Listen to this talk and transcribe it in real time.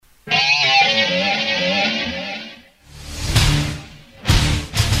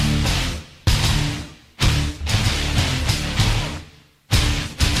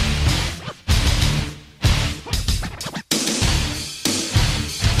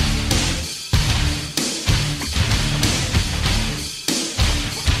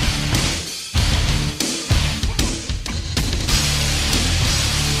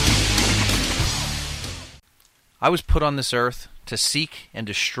I was put on this earth to seek and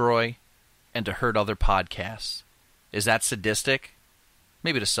destroy and to hurt other podcasts. Is that sadistic?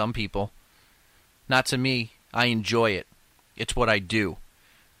 Maybe to some people. Not to me. I enjoy it. It's what I do.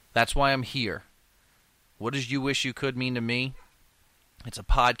 That's why I'm here. What does You Wish You Could mean to me? It's a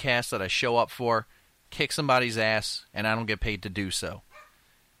podcast that I show up for, kick somebody's ass, and I don't get paid to do so.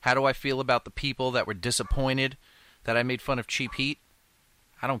 How do I feel about the people that were disappointed that I made fun of Cheap Heat?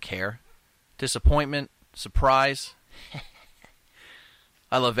 I don't care. Disappointment, surprise.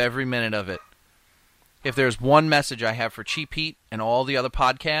 I love every minute of it. If there's one message I have for Cheap Heat and all the other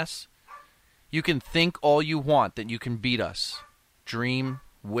podcasts, you can think all you want that you can beat us. Dream,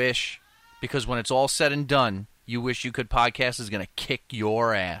 wish, because when it's all said and done, You Wish You Could podcast is going to kick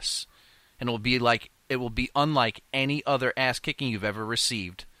your ass. And it will be unlike any other ass kicking you've ever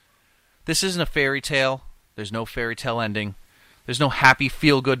received. This isn't a fairy tale. There's no fairy tale ending. There's no happy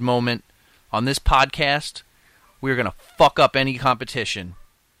feel-good moment. On this podcast, we're going to fuck up any competition.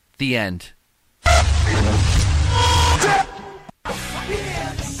 The end.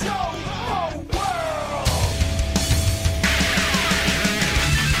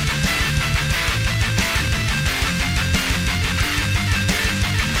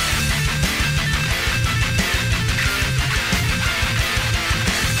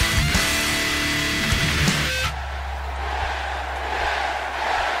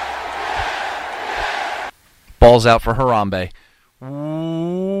 Balls out for Harambe.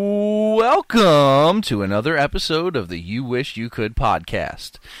 Welcome to another episode of the You Wish You Could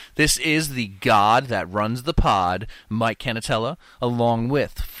podcast. This is the god that runs the pod, Mike Canatella, along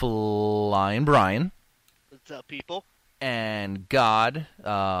with Flying Brian. What's up, people? And God,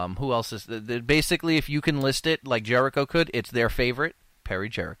 who else is... Basically, if you can list it like Jericho could, it's their favorite, Perry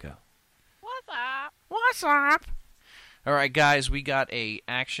Jericho. What's up? What's up? All right, guys, we got a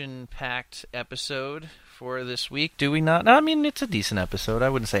action-packed episode for this week, do we not? No, I mean, it's a decent episode. I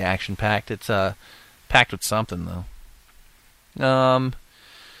wouldn't say action-packed. It's packed with something, though.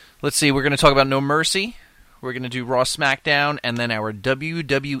 Let's see. We're going to talk about No Mercy. We're going to do Raw SmackDown, and then our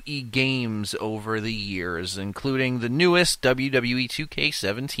WWE games over the years, including the newest WWE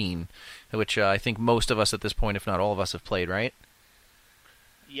 2K17, which I think most of us at this point, if not all of us, have played, right?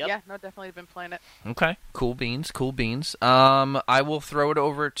 Yep. Yeah, no, definitely been playing it. Okay, cool beans. I will throw it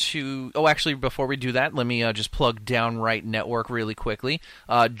over to... Oh, actually, before we do that, let me just plug Downright Network really quickly.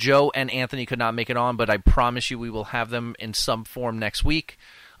 Joe and Anthony could not make it on, but I promise you we will have them in some form next week.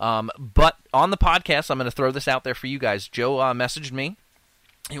 But on the podcast, I'm going to throw this out there for you guys. Joe messaged me.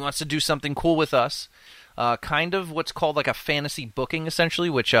 He wants to do something cool with us. Kind of what's called like a fantasy booking, essentially,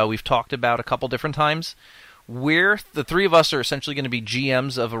 which we've talked about a couple different times. The three of us are essentially going to be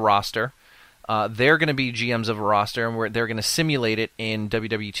GMs of a roster. They're going to be GMs of a roster, and they're going to simulate it in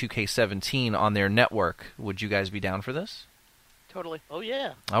WWE 2K17 on their network. Would you guys be down for this? Totally. Oh,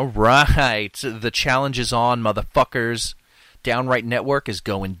 yeah. All right. The challenge is on, motherfuckers. Downright Network is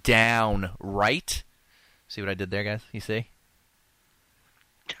going down, right? See what I did there, guys? You see?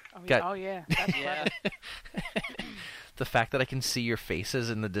 Oh, yeah. That's Yeah. The fact that I can see your faces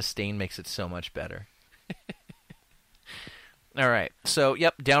and the disdain makes it so much better. All right. So,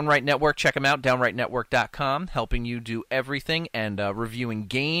 yep, Downright Network. Check them out, downrightnetwork.com, helping you do everything and reviewing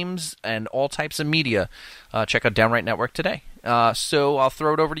games and all types of media. Check out Downright Network today. So I'll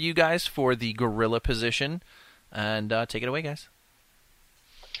throw it over to you guys for the gorilla position, and take it away, guys.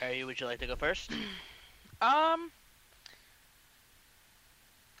 Harry, would you like to go first? I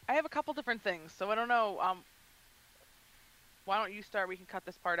have a couple different things, so I don't know. Why don't you start? We can cut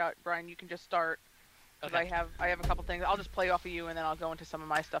this part out. Brian, you can just start. Because Okay. I have a couple things. I'll just play off of you, and then I'll go into some of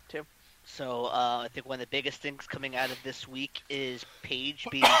my stuff, too. So, I think one of the biggest things coming out of this week is Paige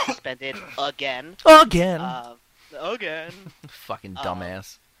being suspended again. Again. Again. Fucking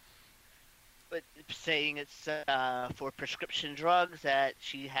dumbass. But saying it's for prescription drugs that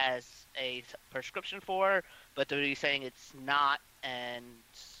she has a prescription for, but they're saying it's not, and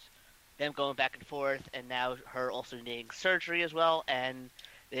them going back and forth, and now her also needing surgery as well, and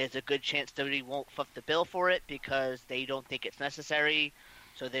there's a good chance WWE won't foot the bill for it because they don't think it's necessary,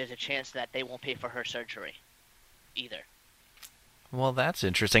 so there's a chance that they won't pay for her surgery either. Well, that's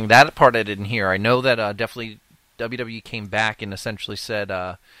interesting. That part I didn't hear. I know that definitely WWE came back and essentially said,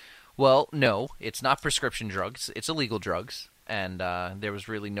 well, no, it's not prescription drugs. It's illegal drugs. And there was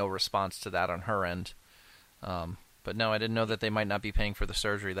really no response to that on her end. But no, I didn't know that they might not be paying for the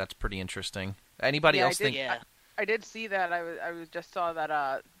surgery. That's pretty interesting. Anybody else think... Yeah. I did see that. I just saw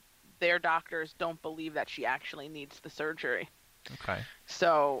that their doctors don't believe that she actually needs the surgery. Okay.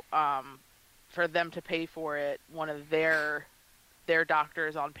 So, for them to pay for it, one of their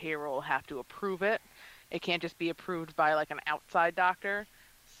doctors on payroll have to approve it, It can't just be approved by like an outside doctor.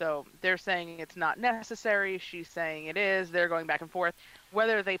 So they're saying it's not necessary. She's saying it is. They're going back and forth.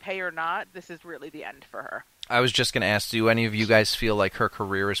 Whether they pay or not, this is really the end for her. I was just going to ask, do any of you guys feel like her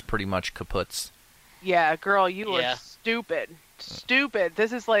career is pretty much kaput? Yeah, girl, you are stupid. Stupid.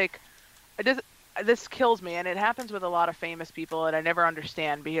 This is like... This kills me, and it happens with a lot of famous people, and I never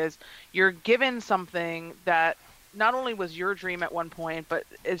understand, because you're given something that not only was your dream at one point, but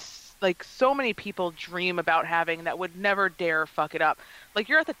it's like so many people dream about having that would never dare fuck it up. Like,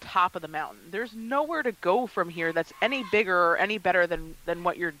 you're at the top of the mountain. There's nowhere to go from here that's any bigger or any better than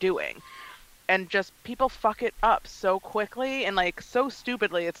what you're doing. And just people fuck it up so quickly and like so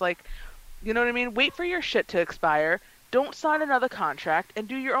stupidly. It's like, you know what I mean? Wait for your shit to expire. Don't sign another contract and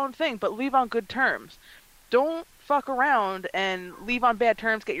do your own thing, but leave on good terms. Don't fuck around and leave on bad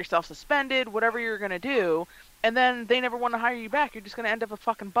terms, get yourself suspended, whatever you're going to do, and then they never want to hire you back. You're just going to end up a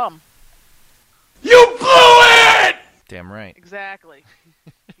fucking bum. You blew it! Damn right. Exactly.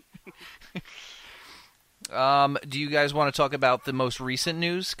 Do you guys want to talk about the most recent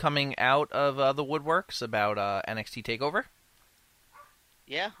news coming out of the woodworks about NXT TakeOver?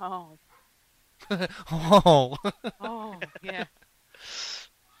 Yeah. Oh. Oh. Oh, yeah.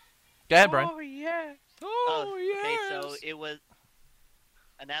 Go ahead, Brian. Oh, yeah. Oh, Okay, yes. so it was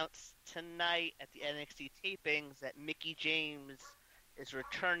announced tonight at the NXT tapings that Mickie James is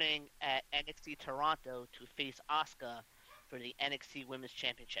returning at NXT Toronto to face Asuka for the NXT Women's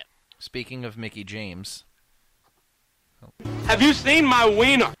Championship. Speaking of Mickie James. Have you seen my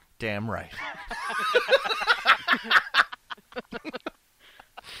wiener? Damn right.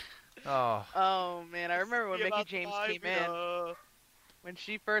 Oh, man. I remember when Mickie James came in. When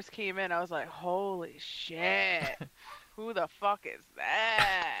she first came in, I was like, holy shit. Who the fuck is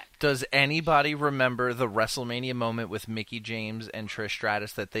that? Does anybody remember the WrestleMania moment with Mickie James and Trish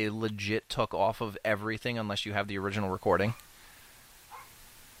Stratus that they legit took off of everything unless you have the original recording?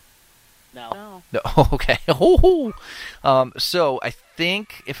 No. No. Okay. So I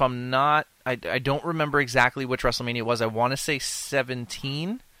think, if I'm not... I don't remember exactly which WrestleMania it was. I want to say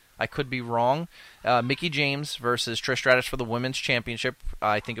 17. I could be wrong. Mickie James versus Trish Stratus for the Women's Championship.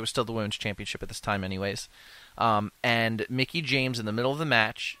 I think it was still the Women's Championship at this time anyways. And Mickie James, in the middle of the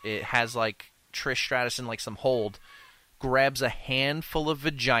match, it has like Trish Stratus in like some hold, grabs a handful of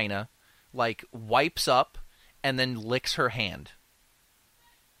vagina, like wipes up, and then licks her hand.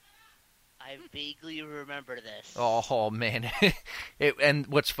 I vaguely remember this. Oh man. And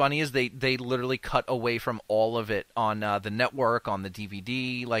what's funny is they literally cut away from all of it on the network, on the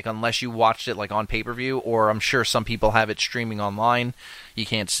DVD, like unless you watched it like on pay-per-view, or I'm sure some people have it streaming online, you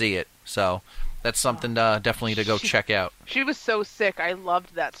can't see it. So that's something definitely to go check out. She was so sick. I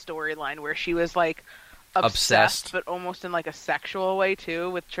loved that storyline where she was like obsessed, but almost in like a sexual way too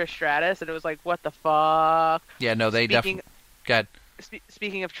with Trish Stratus, and it was like, what the fuck? Yeah, no, they definitely... Go ahead.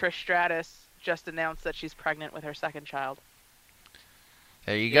 Speaking of Trish Stratus, just announced that she's pregnant with her second child.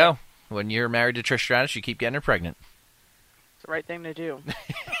 There you go. When you're married to Trish Stratus, you keep getting her pregnant. It's the right thing to do.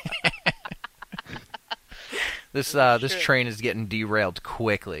 This train is getting derailed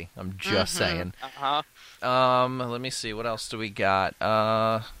quickly. I'm just saying. Let me see. What else do we got?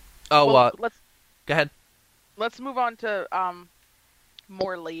 Let's go ahead. Let's move on to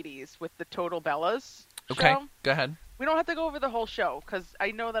more ladies with the Total Bellas Okay, show. go ahead. We don't have to go over the whole show, because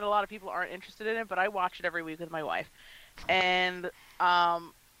I know that a lot of people aren't interested in it, but I watch it every week with my wife. And I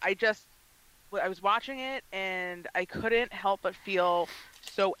was watching it, and I couldn't help but feel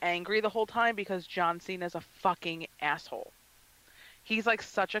so angry the whole time, because John Cena's a fucking asshole. He's like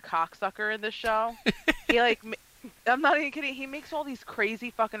such a cocksucker in this show. I'm not even kidding, he makes all these crazy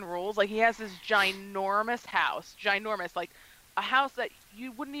fucking rules. Like, he has this ginormous house, like a house that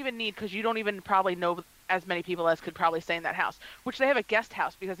you wouldn't even need, because you don't even probably know as many people as could probably stay in that house, which they have a guest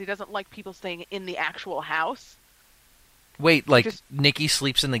house because he doesn't like people staying in the actual house. Wait, like Nikki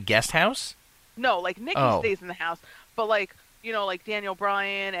sleeps in the guest house? No, like Nikki stays in the house, but like, you know, like Daniel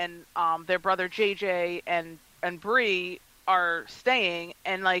Bryan and their brother JJ and Brie are staying,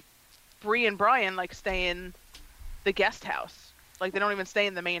 and like Brie and Bryan like stay in the guest house. Like, they don't even stay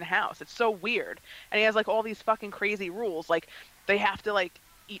in the main house. It's so weird. And he has like all these fucking crazy rules. Like, they have to like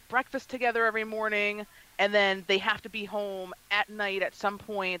eat breakfast together every morning, and then they have to be home at night at some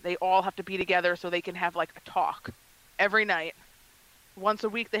point. They all have to be together so they can have like a talk every night. Once a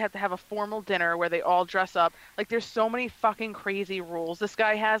week they have to have a formal dinner where they all dress up. Like, there's so many fucking crazy rules this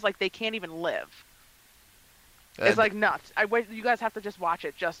guy has, like they can't even live. It's like nuts. You guys have to just watch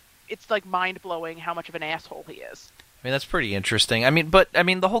it. It's like mind-blowing how much of an asshole he is. I mean, that's pretty interesting. I mean,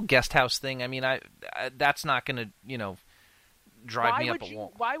 the whole guest house thing, I mean, that's not going to, drive me up a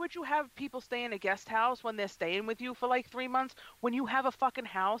wall. Why would you have people stay in a guest house when they're staying with you for like 3 months when you have a fucking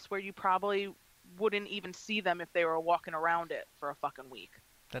house where you probably wouldn't even see them if they were walking around it for a fucking week?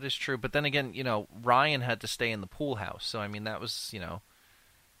 That is true. But then again, Ryan had to stay in the pool house. So, I mean, that was,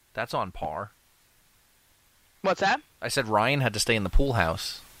 that's on par. What's that? I said Ryan had to stay in the pool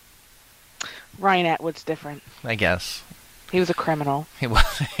house. Ryan Atwood's different. I guess. He was a criminal. He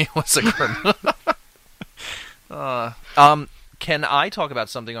was a criminal. Can I talk about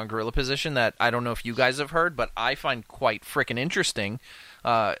something on Gorilla Position that I don't know if you guys have heard, but I find quite frickin' interesting,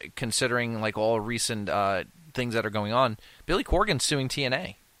 considering like all recent things that are going on. Billy Corgan's suing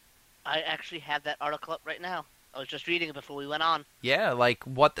TNA. I actually have that article up right now. I was just reading it before we went on. Yeah,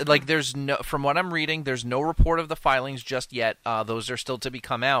 there's no, from what I'm reading, there's no report of the filings just yet. Those are still to be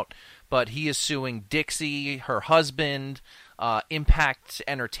come out. But he is suing Dixie, her husband, Impact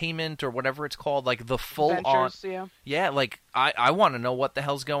Entertainment, or whatever it's called, like the full Ventures, on. Yeah, like I want to know what the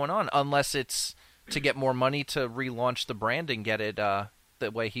hell's going on, unless it's to get more money to relaunch the brand and get it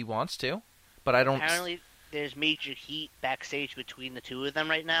the way he wants to. But I don't. Apparently, there's major heat backstage between the two of them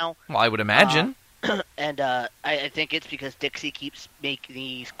right now. Well, I would imagine. And I think it's because Dixie keeps making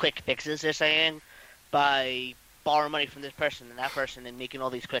these quick fixes, they're saying, by borrowing money from this person and that person and making all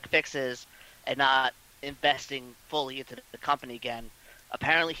these quick fixes and not investing fully into the company again.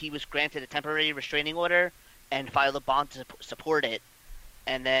 Apparently, he was granted a temporary restraining order and filed a bond to support it.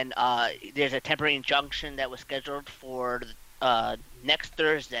 And then there's a temporary injunction that was scheduled for next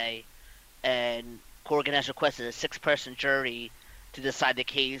Thursday, and Corgan has requested a 6-person jury to decide the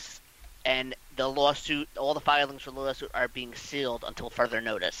case. And the lawsuit, all the filings for the lawsuit are being sealed until further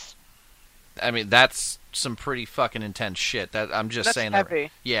notice. I mean, that's some pretty fucking intense shit. That's saying heavy.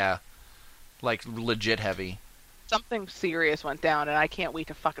 that. Yeah, like legit heavy. Something serious went down, and I can't wait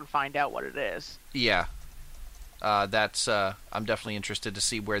to fucking find out what it is. Yeah, I'm definitely interested to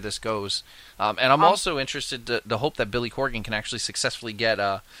see where this goes, and I'm also interested to hope that Billy Corgan can actually successfully get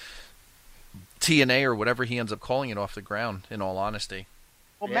TNA or whatever he ends up calling it off the ground. In all honesty.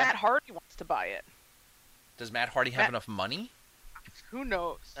 Well, yeah. Matt Hardy wants to buy it. Does Matt Hardy have enough money? Who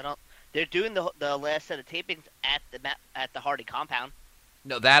knows? I don't. They're doing the last set of tapings at the Hardy compound.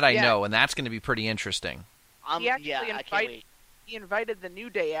 No, that I know, and that's going to be pretty interesting. I can't wait. He invited the New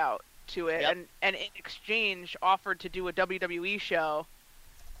Day out to it, Yep. and in exchange offered to do a WWE show.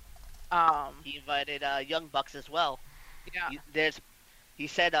 He invited Young Bucks as well. Yeah. He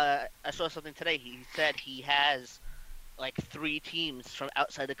said, I saw something today. He said he has like 3 teams from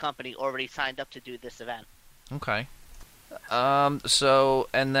outside the company already signed up to do this event. Okay. So,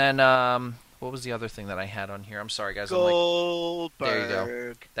 and then, what was the other thing that I had on here? I'm sorry, guys. Goldberg. There you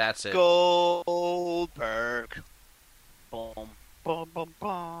go. That's it. Goldberg. Boom. Boom, boom,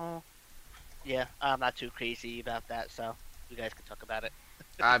 boom. Yeah, I'm not too crazy about that, so you guys can talk about it.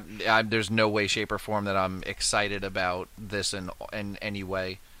 There's no way, shape, or form that I'm excited about this in any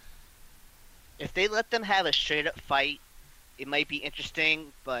way. If they let them have a straight-up fight, it might be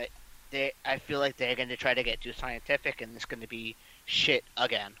interesting, but I feel like they're going to try to get too scientific, and it's going to be shit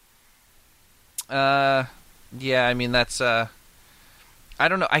again. Yeah, I mean, that's, I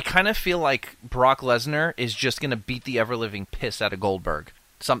don't know. I kind of feel like Brock Lesnar is just going to beat the ever-living piss out of Goldberg.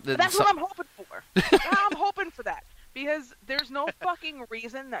 That's what I'm hoping for. I'm hoping for that. Because there's no fucking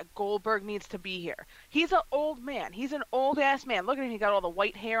reason that Goldberg needs to be here. He's an old man. He's an old-ass man. Look at him. He got all the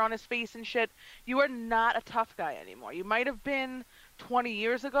white hair on his face and shit. You are not a tough guy anymore. You might have been 20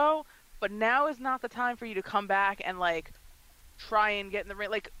 years ago, but now is not the time for you to come back and, like, try and get in the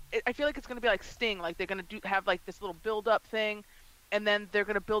ring. Like, I feel like it's going to be like Sting. Like, they're going to have, like, this little build-up thing, and then they're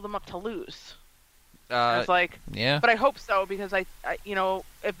going to build him up to lose. It's like, yeah. But I hope so, because I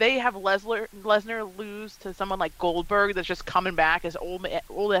if they have Lesnar lose to someone like Goldberg that's just coming back, as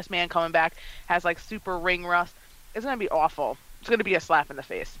old-ass man coming back, has like super ring rust, it's going to be awful. It's going to be a slap in the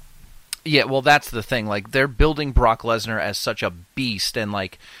face. Yeah, well, that's the thing. Like, they're building Brock Lesnar as such a beast and,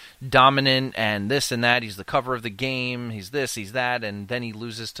 like, dominant and this and that. He's the cover of the game. He's this, he's that. And then he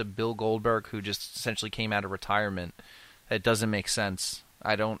loses to Bill Goldberg, who just essentially came out of retirement. It doesn't make sense.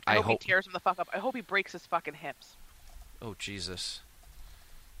 I hope he tears him the fuck up. I hope he breaks his fucking hips. Oh, Jesus.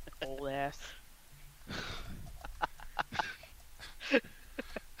 Old ass.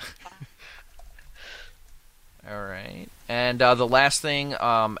 All right. And the last thing,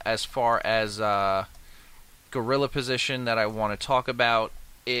 as far as Gorilla Position that I want to talk about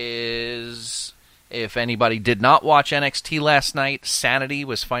is, if anybody did not watch NXT last night, Sanity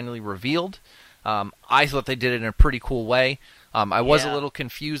was finally revealed. I thought they did it in a pretty cool way. I was a little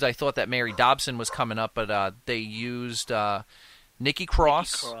confused. I thought that Mary Dobson was coming up, but they used Nikki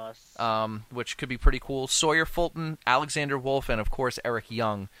Cross, Nikki Cross. Which could be pretty cool. Sawyer Fulton, Alexander Wolf, and of course Eric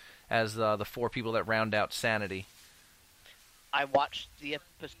Young as the 4 people that round out Sanity. I watched the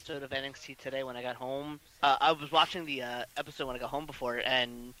episode of NXT today when I got home. I was watching the episode when I got home before,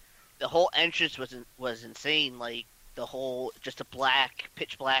 and the whole entrance was insane. Like the whole just a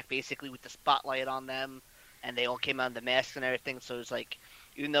pitch black, basically with the spotlight on them, and they all came out in the masks and everything. So it was like,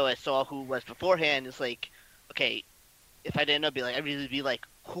 even though I saw who was beforehand, it's like, okay, if I didn't know, I'd really be like,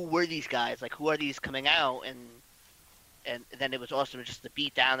 who were these guys? Like, who are these coming out? And then it was awesome, just the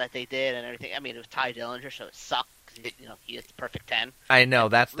beat down that they did and everything. I mean, it was Ty Dillinger, so it sucked. He hit the perfect 10. I know,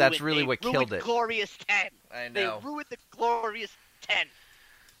 that's really what killed it. Glorious 10. I know. They ruined the glorious 10.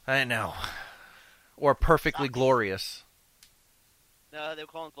 I know. Or perfectly glorious. No, they were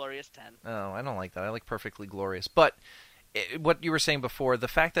calling glorious 10. Oh, I don't like that. I like perfectly glorious. But what you were saying before, the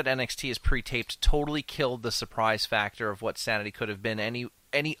fact that NXT is pre-taped totally killed the surprise factor of what Sanity could have been.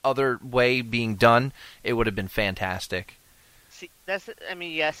 Any other way being done, it would have been fantastic. See, yes,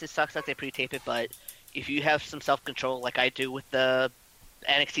 it sucks that they pre-tape it, but if you have some self-control like I do with the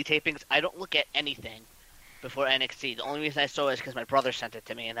NXT tapings, I don't look at anything before NXT. The only reason I saw it is because my brother sent it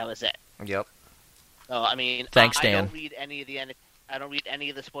to me, and that was it. Yep. So, I mean, thanks, Dan. I don't read any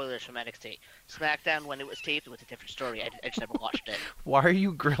of the spoilers from NXT. SmackDown, when it was taped, it was a different story. I just never watched it. Why are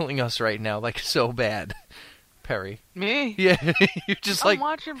you grilling us right now, like, so bad, Perry? Me? Yeah, you're just I'm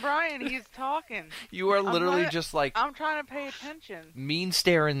watching Brian. He's talking. You are literally just like... I'm trying to pay attention. Mean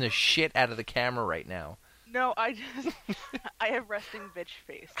staring the shit out of the camera right now. No, I have resting bitch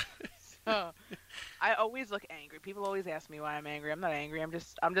face. So, I always look angry. People always ask me why I'm angry. I'm not angry. I'm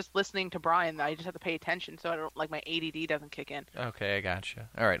just listening to Brian. I just have to pay attention so I don't my ADD doesn't kick in. Okay, I gotcha.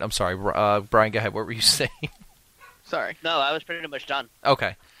 All right, I'm sorry. Brian, go ahead. What were you saying? Sorry. No, I was pretty much done.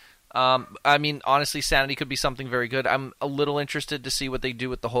 Okay. I mean, honestly, Sanity could be something very good. I'm a little interested to see what they do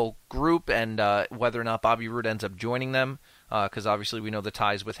with the whole group and whether or not Bobby Roode ends up joining them, because obviously we know the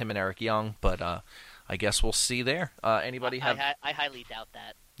ties with him and Eric Young, but I guess we'll see there. Anybody have... I highly doubt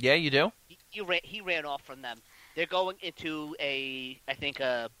that. Yeah, you do? He ran off from them. They're going into a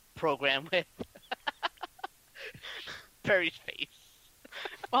program with Perry's face.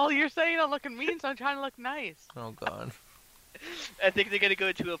 Well, you're saying I'm looking mean, so I'm trying to look nice. Oh, God. I think they're going to go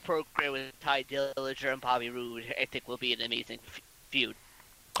into a program with Ty Dillinger and Bobby Roode. I think will be an amazing feud.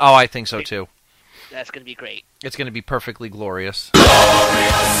 Oh, I think so, too. That's going to be great. It's going to be perfectly glorious.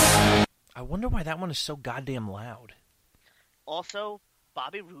 I wonder why that one is so goddamn loud. Also,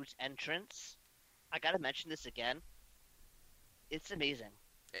 Bobby Roode's entrance, I got to mention this again. It's amazing.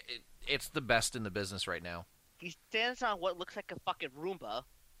 It's the best in the business right now. He stands on what looks like a fucking Roomba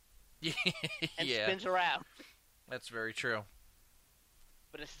and Yeah. spins around. That's very true.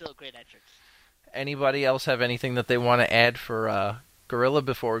 But it's still a great entrance. Anybody else have anything that they want to add for Gorilla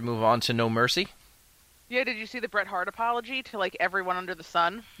before we move on to No Mercy? Yeah, did you see the Bret Hart apology to everyone under the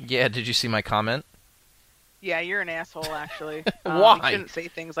sun? Yeah, did you see my comment? Yeah, you're an asshole, actually. Why? You shouldn't say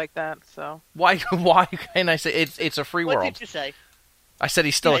things like that, so... Why can I say it's a free world? What did you say? I said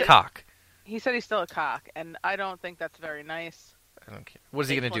he's still a cock. He said he's still a cock, and I don't think that's very nice. I don't care. What is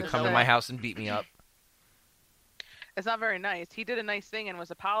he going to do, come to my house and beat me up? It's not very nice. He did a nice thing and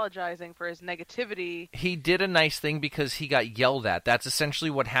was apologizing for his negativity. He did a nice thing because he got yelled at. That's essentially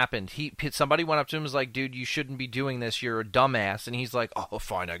what happened. Somebody went up to him and was like, dude, you shouldn't be doing this. You're a dumbass. And he's like, oh,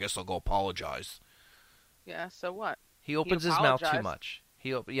 fine, I guess I'll go apologize. Yeah, so what? He opens his mouth too much.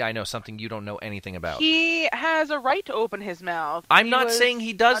 Yeah, I know, something you don't know anything about. He has a right to open his mouth. I'm not saying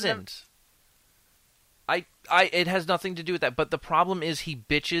he doesn't. It has nothing to do with that. But the problem is he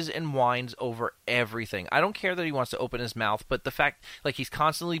bitches and whines over everything. I don't care that he wants to open his mouth, but the fact, he's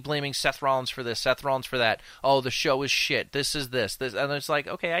constantly blaming Seth Rollins for this, Seth Rollins for that. Oh, the show is shit. This is this. And it's like,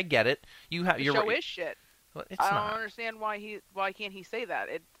 okay, I get it. The show is shit. Well, I don't understand why can't he say that?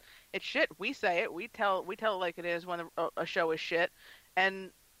 It's shit. We say it. We tell it like it is when a show is shit. And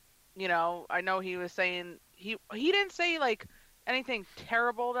I know he was saying he didn't say anything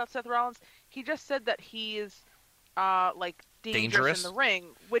terrible about Seth Rollins. He just said that he is dangerous in the ring,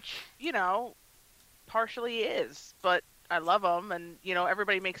 which partially is. But I love him, and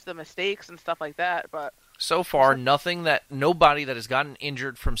everybody makes the mistakes and stuff like that. But so far, nobody that has gotten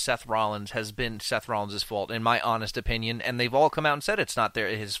injured from Seth Rollins has been Seth Rollins' fault, in my honest opinion. And they've all come out and said it's not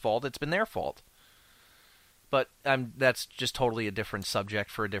his fault; it's been their fault. But that's just totally a different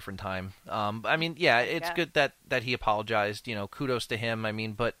subject for a different time. It's good that he apologized. Kudos to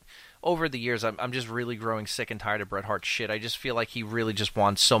him. But over the years, I'm just really growing sick and tired of Bret Hart's shit. I just feel like he really just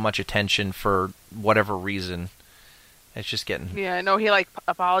wants so much attention for whatever reason. It's just getting... Yeah, I know he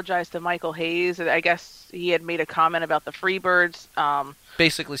apologized to Michael Hayes. I guess he had made a comment about the Freebirds.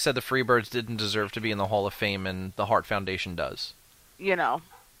 Basically said the Freebirds didn't deserve to be in the Hall of Fame, and the Hart Foundation does. Well,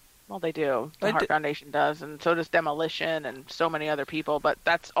 they do. The Hart Foundation does, and so does Demolition and so many other people. But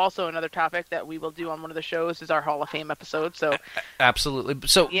that's also another topic that we will do on one of the shows, is our Hall of Fame episode. So absolutely.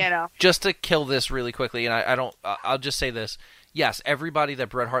 So just to kill this really quickly, and I'll just say this. Yes, everybody that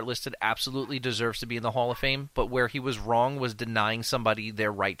Bret Hart listed absolutely deserves to be in the Hall of Fame, but where he was wrong was denying somebody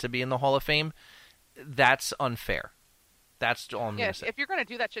their right to be in the Hall of Fame. That's unfair. That's all I'm going to say. If you're going to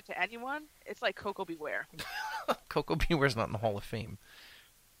do that shit to anyone, it's like Coco Beware. Coco Beware's not in the Hall of Fame.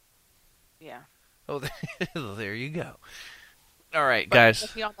 Yeah. Oh, there you go. All right, guys.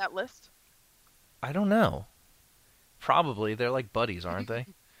 Is he on that list? I don't know. Probably. They're like buddies, aren't they?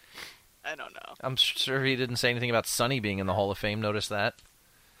 I don't know. I'm sure he didn't say anything about Sonny being in the Hall of Fame. Notice that.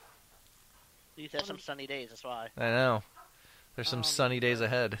 He's had some sunny days, that's why. I know. There's some sunny days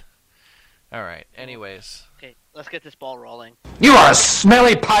ahead. All right. Anyways. Okay, let's get this ball rolling. You are a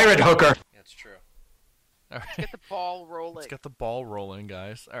smelly pirate hooker. That's true. All right. Let's get the ball rolling. Let's get the ball rolling,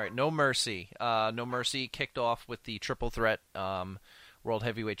 guys. All right. No Mercy. No Mercy kicked off with the Triple Threat World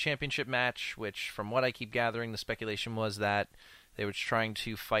Heavyweight Championship match, which, from what I keep gathering, the speculation was that they were trying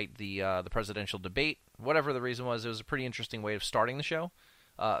to fight the presidential debate. Whatever the reason was, it was a pretty interesting way of starting the show.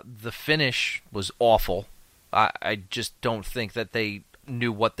 The finish was awful. I just don't think that they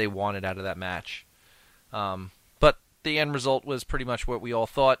knew what they wanted out of that match. But the end result was pretty much what we all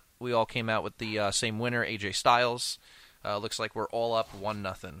thought. We all came out with the same winner, AJ Styles. Looks like we're all up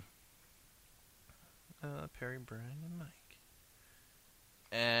 1-0. Perry, Brian, and Mike.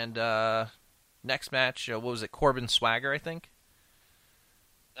 And next match, what was it? Corbin Swagger, I think?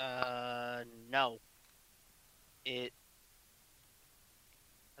 No. I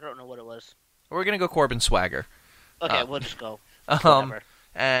don't know what it was. We're going to go Corbin Swagger. Okay, we'll just go.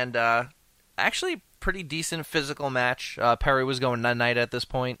 And actually, pretty decent physical match. Perry was going night at this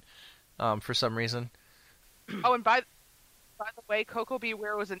point for some reason. Oh, and by the way, Coco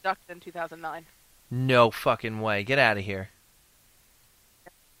Beware was inducted in 2009. No fucking way. Get out of here.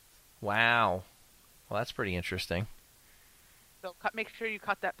 Wow. Well, that's pretty interesting. So make sure you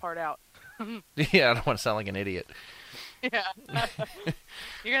cut that part out. Yeah, I don't want to sound like an idiot. Yeah. You're going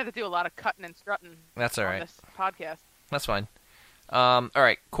to have to do a lot of cutting and strutting. That's all right. On this podcast. That's fine. All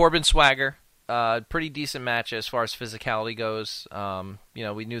right, Corbin Swagger. Pretty decent match as far as physicality goes.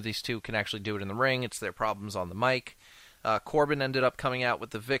 We knew these two can actually do it in the ring. It's their problems on the mic. Corbin ended up coming out with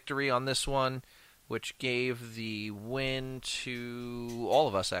the victory on this one, which gave the win to all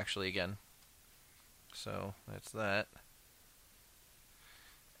of us, actually, again. So, that's that.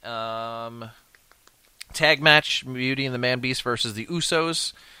 Tag match, Beauty and the Man Beast versus the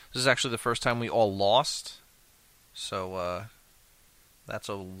Usos. This is actually the first time we all lost. So, that's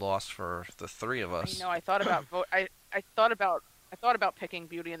a loss for the three of us. I thought about I thought about picking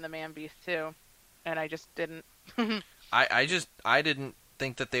Beauty and the Man Beast too, and I just didn't. I didn't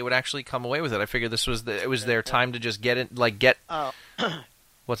think that they would actually come away with it. I figured this was it was their time to just get it, get. Oh.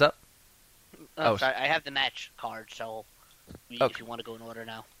 What's up? Sorry, I have the match card, so if you want to go in order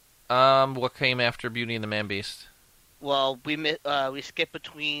now. What came after Beauty and the Man Beast? Well, we skipped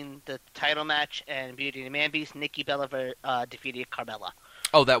between the title match and Beauty and the Man Beast. Nikki Bella defeated Carmella.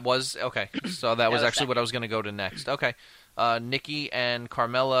 Oh, that was okay. So that was actually what I was going to go to next. Okay, Nikki and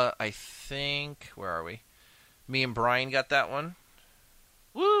Carmella. I think where are we? Me and Brian got that one.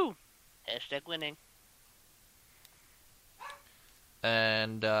 Woo! Hashtag winning.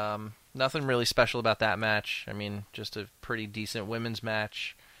 And nothing really special about that match. I mean, just a pretty decent women's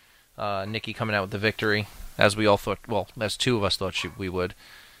match. Nikki coming out with the victory, as we all thought. Well, as two of us thought we would.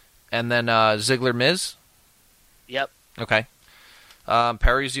 And then Ziggler Miz. Yep. Okay.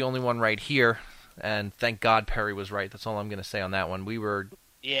 Perry's the only one right here, and thank God Perry was right. That's all I'm going to say on that one. We were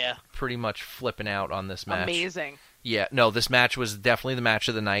pretty much flipping out on this match. Amazing. Yeah, no, this match was definitely the match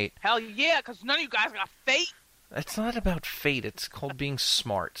of the night. Hell yeah, because none of you guys got fate. It's not about fate. It's called being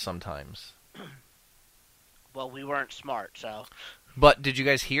smart sometimes. Well, we weren't smart, so... But did you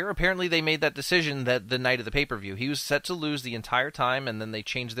guys hear? Apparently they made that decision that the night of the pay-per-view. He was set to lose the entire time, and then they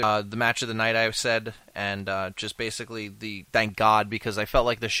changed the match of the night, I said, and just basically thank God, because I felt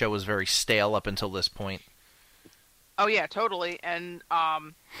like the show was very stale up until this point. Oh, yeah, totally. And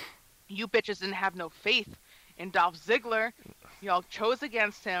you bitches didn't have no faith in Dolph Ziggler. Y'all chose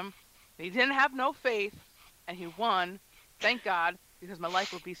against him. He didn't have no faith, and he won. Thank God, because my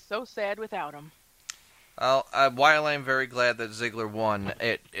life would be so sad without him. While I'm very glad that Ziggler won,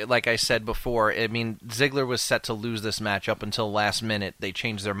 it like I said before, I mean, Ziggler was set to lose this match up until last minute. They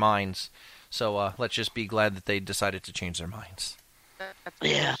changed their minds. So let's just be glad that they decided to change their minds. That's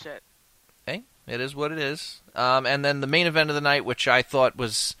Yeah. bullshit. Hey, it is what it is. And then the main event of the night, which I thought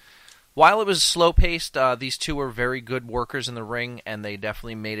was, while it was slow-paced, these two were very good workers in the ring, and they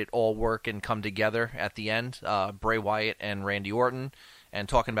definitely made it all work and come together at the end. Bray Wyatt and Randy Orton. And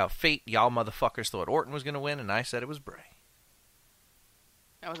talking about fate, y'all motherfuckers thought Orton was going to win, and I said it was Bray.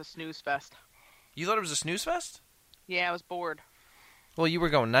 That was a snooze fest. You thought it was a snooze fest? Yeah, I was bored. Well, you were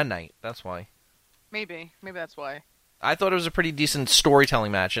going night, that's why. Maybe that's why. I thought it was a pretty decent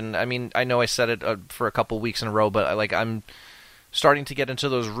storytelling match, and I mean, I know I said it for a couple weeks in a row, but I'm starting to get into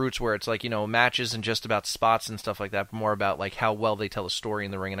those roots where it's like, match isn't just about spots and stuff like that, but more about like how well they tell a story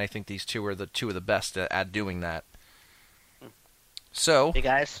in the ring, and I think these two are two of the best at doing that. So, Hey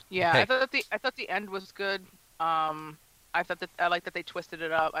guys. Yeah, Hey. I thought the end was good. I like that they twisted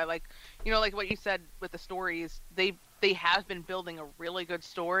it up. I like, like what you said with the stories. They have been building a really good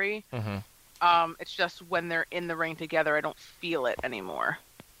story. mm-hmm. It's just when they're in the ring together, I don't feel it anymore.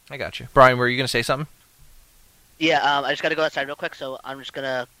 I got you. Brian, were you going to say something? Yeah, I just got to go outside real quick, so I'm just going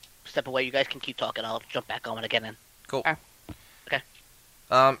to step away. You guys can keep talking. I'll jump back on when I get in. Cool. Okay.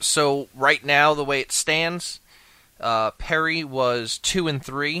 So right now, the way it stands, Perry was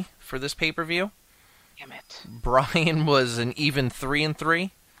 2-3 for this pay-per-view. Damn it. Brian was an even 3-3,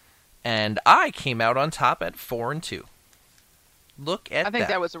 and I came out on top at 4-2. Look at that. I think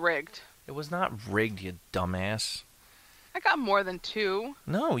that was rigged. It was not rigged, you dumbass. I got more than 2.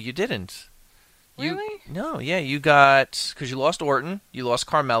 No, you didn't. Really? No, yeah, you got, because you lost Orton, you lost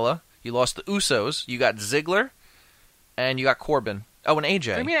Carmella, you lost the Usos, you got Ziggler, and you got Corbin. Oh, and AJ.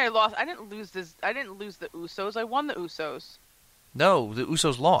 What do you mean I lost? I didn't lose the Usos. I won the Usos. No, the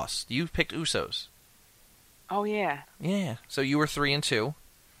Usos lost. You picked Usos. Oh yeah. Yeah. So you were 3-2.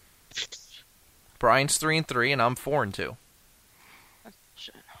 Brian's 3-3, and I'm 4-2.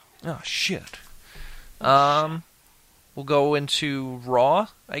 Shit. Oh shit. We'll go into Raw,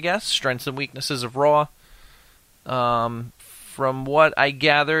 I guess. Strengths and weaknesses of Raw. From what I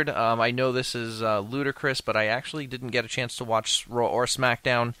gathered, I know this is ludicrous, but I actually didn't get a chance to watch Raw or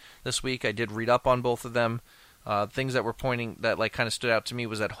SmackDown this week. I did read up on both of them. Things that were pointing that like kind of stood out to me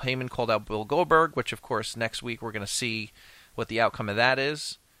was that Heyman called out Bill Goldberg, which of course next week we're going to see what the outcome of that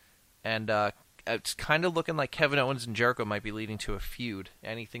is, and it's kind of looking like Kevin Owens and Jericho might be leading to a feud.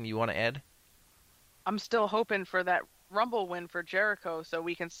 Anything you want to add? I'm still hoping for that Rumble win for Jericho so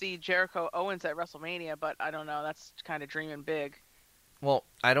we can see Jericho Owens at WrestleMania, but I don't know. That's kind of dreaming big. Well,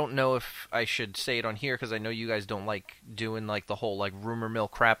 I don't know if I should say it on here because I know you guys don't like doing like the whole like rumor mill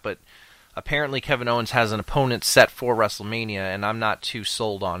crap, but apparently Kevin Owens has an opponent set for WrestleMania, and I'm not too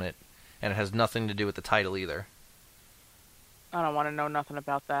sold on it, and it has nothing to do with the title either. I don't want to know nothing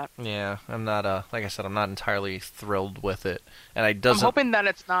about that. Yeah, I'm not. Like I said, I'm not entirely thrilled with it, and I'm hoping that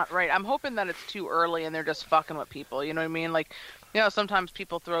it's not right. I'm hoping that it's too early and they're just fucking with people. You know what I mean? Like, sometimes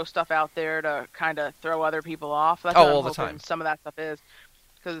people throw stuff out there to kind of throw other people off. That's what I'm all the hoping time. Some of that stuff is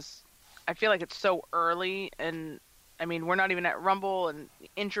because I feel like it's so early, and I mean we're not even at Rumble, and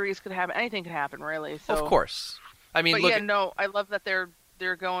injuries could happen. Anything could happen, really. So of course. I mean, but look. yeah, no, I love that they're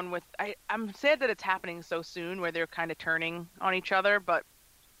going with. I'm sad that it's happening so soon, where they're kind of turning on each other, but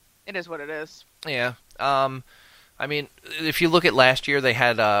it is what it is. Yeah. I mean, if you look at last year, they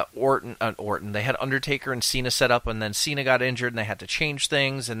had Orton. They had Undertaker and Cena set up, and then Cena got injured, and they had to change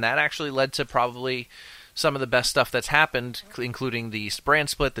things, and that actually led to probably some of the best stuff that's happened, including the brand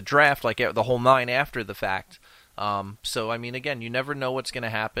split, the draft, like the whole 9 after the fact. So, I mean, again, you never know what's going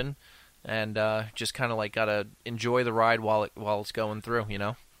to happen, and just kind of like gotta enjoy the ride while it's going through,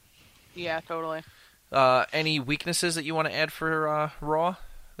 Yeah, totally. Any weaknesses that you want to add for Raw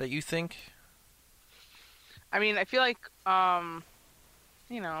that you think? I mean, I feel like, I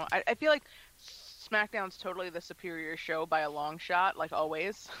feel like SmackDown's totally the superior show by a long shot, like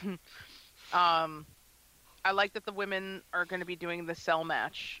always. I like that the women are going to be doing the cell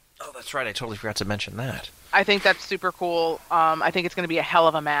match. Oh, that's right. I totally forgot to mention that. I think that's super cool. I think it's going to be a hell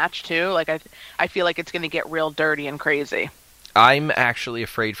of a match, too. Like, I feel like it's going to get real dirty and crazy. I'm actually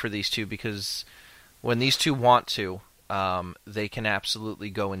afraid for these two because when these two want to, they can absolutely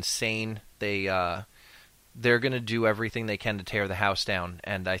go insane. They're going to do everything they can to tear the house down.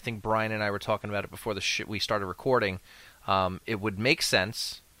 And I think Brian and I were talking about it before we started recording. It would make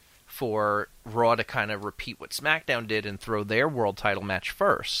sense for Raw to kind of repeat what SmackDown did and throw their world title match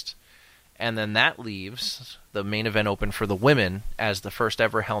first. And then that leaves the main event open for the women as the first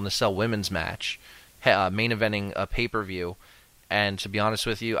ever Hell in a Cell women's match, main eventing a pay-per-view. And to be honest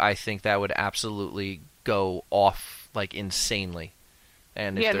with you, I think that would absolutely go off like insanely.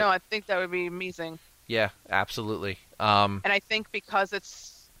 And yeah, no, I think that would be amazing. Yeah, absolutely. And I think because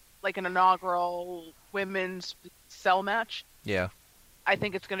it's like an inaugural women's cell match. Yeah. I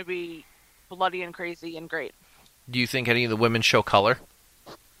think it's going to be bloody and crazy and great. Do you think any of the women show color?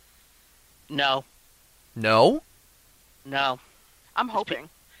 No. No? No. I'm hoping.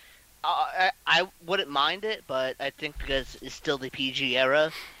 I wouldn't mind it, but I think because it's still the PG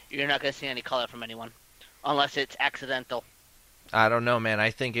era, you're not going to see any color from anyone. Unless it's accidental. I don't know, man.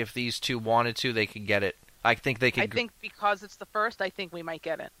 I think if these two wanted to, they could get it. I think they could... I think because it's the first, I think we might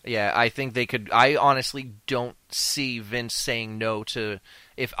get it. Yeah, I think they could... I honestly don't see Vince saying no to...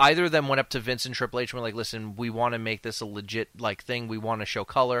 If either of them went up to Vince and Triple H and were like, listen, we want to make this a legit thing, we want to show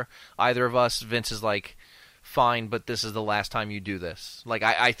color. Either of us, Vince is like, fine, but this is the last time you do this.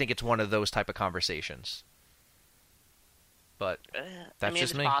 I think it's one of those type of conversations. But that's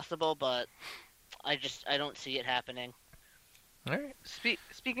just me. It's possible, but I don't see it happening. All right.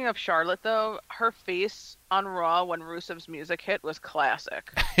 Speaking of Charlotte, though, her face on Raw when Rusev's music hit was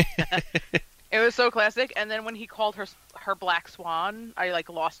classic. It was so classic, and then when he called her Black Swan, I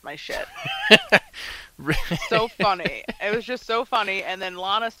lost my shit. So funny. It was just so funny, and then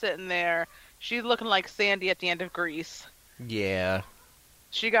Lana sitting there, she's looking like Sandy at the end of Grease. Yeah.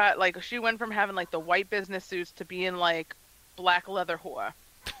 She got she went from having the white business suits to being black leather whore.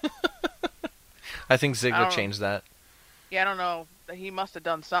 I think Ziggler changed that. Yeah, I don't know. He must have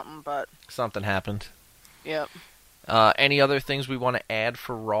done something, but... Something happened. Yep. Any other things we want to add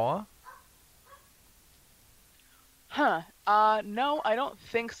for Raw? No, I don't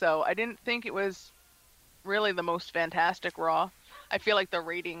think so. I didn't think it was really the most fantastic Raw. I feel like the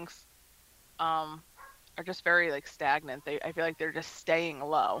ratings are just very stagnant. I feel like they're just staying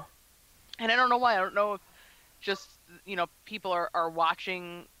low. And I don't know why. I don't know if just, people are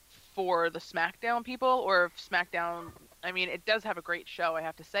watching for the SmackDown people, or if SmackDown... I mean, it does have a great show, I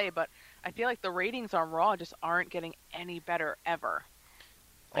have to say, but I feel like the ratings on Raw just aren't getting any better ever.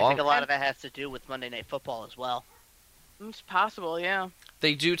 I think a lot of that has to do with Monday Night Football as well. It's possible, yeah.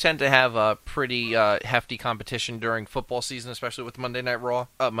 They do tend to have a pretty hefty competition during football season, especially with Monday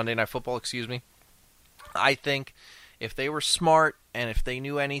Night Football, excuse me. I think if they were smart and if they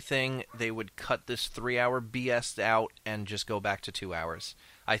knew anything, they would cut this 3-hour BS out and just go back to 2 hours.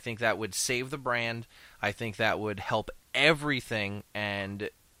 I think that would save the brand. I think that would help everything, and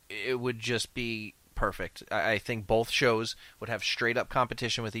it would just be perfect. I think both shows would have straight-up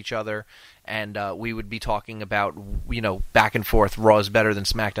competition with each other, and we would be talking about, back and forth, Raw is better than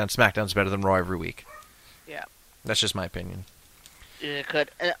SmackDown, SmackDown's better than Raw every week. Yeah. That's just my opinion. It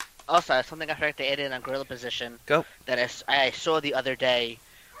could. Also, something I forgot to add in on Gorilla Position. Go. That I saw the other day,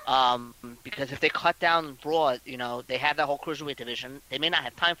 because if they cut down Raw, they have that whole Cruiserweight division, they may not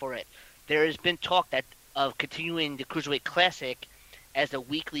have time for it. There has been talk of continuing the Cruiserweight Classic as a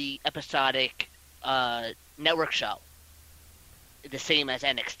weekly episodic network show, the same as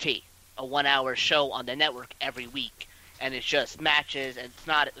NXT, a 1-hour show on the network every week, and it's just matches, and it's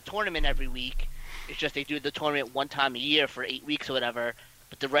not a tournament every week. It's just they do the tournament one time a year for 8 weeks or whatever,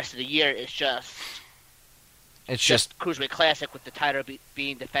 but the rest of the year is just Cruiserweight Classic with the title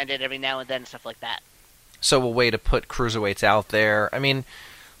being defended every now and then and stuff like that. So a way to put cruiserweights out there. I mean,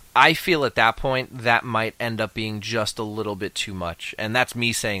 I feel at that point that might end up being just a little bit too much. And that's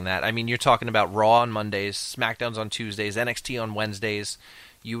me saying that. I mean, you're talking about Raw on Mondays, SmackDown's on Tuesdays, NXT on Wednesdays.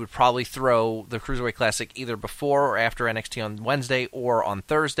 You would probably throw the Cruiserweight Classic either before or after NXT on Wednesday or on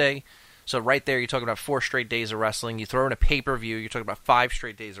Thursday. So right there, you're talking about 4 straight days of wrestling. You throw in a pay-per-view, you're talking about 5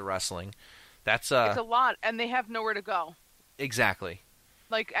 straight days of wrestling. That's it's a lot, and they have nowhere to go. Exactly.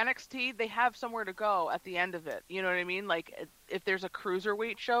 NXT, they have somewhere to go at the end of it. You know what I mean? If there's a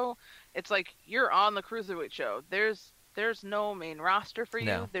cruiserweight show, it's you're on the cruiserweight show. There's no main roster for you.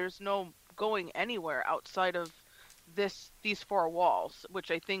 No. There's no going anywhere outside of these 4 walls,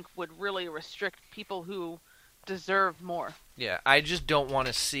 which I think would really restrict people who deserve more. Yeah, I just don't want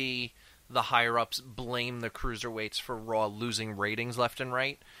to see the higher-ups blame the cruiserweights for Raw losing ratings left and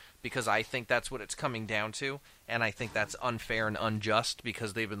right, because I think that's what it's coming down to, and I think that's unfair and unjust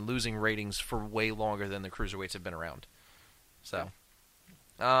because they've been losing ratings for way longer than the cruiserweights have been around. So,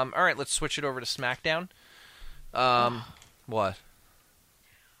 all right, let's switch it over to SmackDown. What?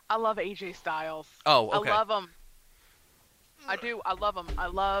 I love AJ Styles. Oh, okay. I love him. I do. I love him. I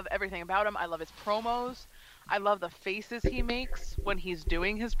love everything about him. I love his promos. I love the faces he makes when he's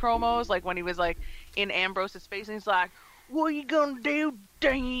doing his promos. Like when he was in Ambrose's face and he's like, "What are you gonna do,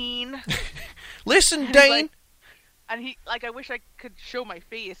 Dane?" Listen, Dane. And he I wish I could show my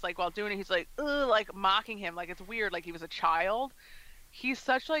face while doing it. He's ugh, mocking him. It's weird, he was a child. He's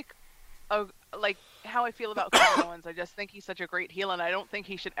such a how I feel about Kevin Owens. I just think he's such a great heel, and I don't think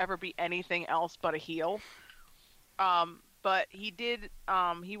he should ever be anything else but a heel. but he did.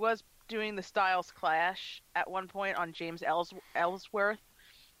 He was doing the Styles Clash at one point on James Ellsworth,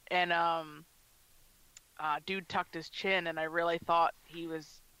 and dude tucked his chin, and I really thought he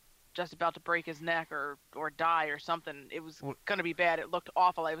was just about to break his neck or die or something. It was gonna be bad. It looked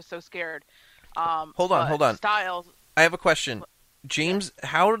awful. I was so scared. Hold on. Styles. I have a question.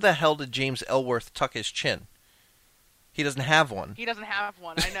 How the hell did James Ellsworth tuck his chin? He doesn't have one. He doesn't have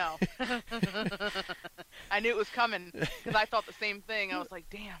one. I know. I knew it was coming because I thought the same thing. I was like,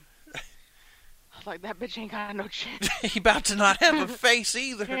 damn. I was like, that bitch ain't got no chin. He about to not have a face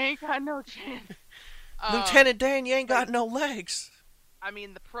either. He ain't got no chin. Lieutenant Dan, you ain't got no legs. I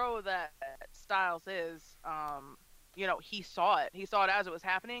mean, the pro that Styles is, he saw it. He saw it as it was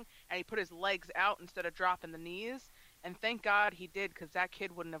happening, and he put his legs out instead of dropping the knees. And thank God he did, because that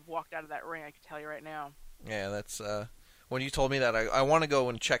kid wouldn't have walked out of that ring, I can tell you right now. Yeah, that's... When you told me that, I want to go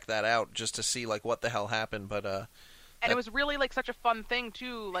and check that out just to see, like, what the hell happened, but... And it was really, like, such a fun thing,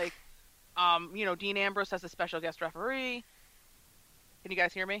 too. Like, Dean Ambrose as a special guest referee. Can you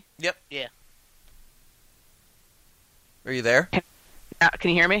guys hear me? Yep. Yeah. Are you there? Can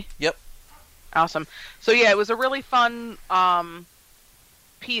you hear me? Yep. Awesome. So, yeah, it was a really fun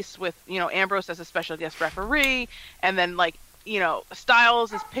piece with, Ambrose as a special guest referee, and then, like,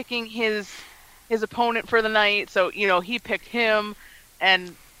 Styles is picking his opponent for the night, so he picked him,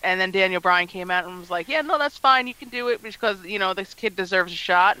 and then Daniel Bryan came out and was like, yeah, no, that's fine, you can do it because this kid deserves a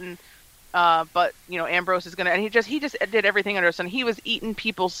shot, and but Ambrose is gonna, and he just did everything under the sun. He was eating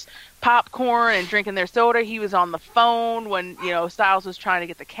people's popcorn and drinking their soda. He was on the phone when Styles was trying to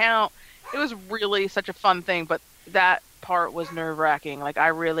get the count. It was really such a fun thing, but that part was nerve-wracking. Like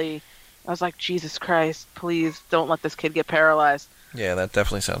I was like, Jesus Christ, please don't let this kid get paralyzed. Yeah, that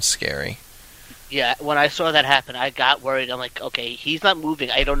definitely sounds scary. Yeah, when I saw that happen, I got worried. I'm like, okay, he's not moving.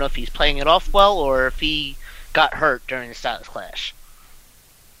 I don't know if he's playing it off well or if he got hurt during the Styles Clash.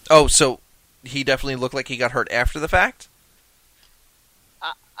 Oh, so he definitely looked like he got hurt after the fact?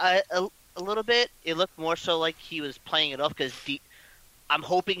 A little bit. It looked more so like he was playing it off because I'm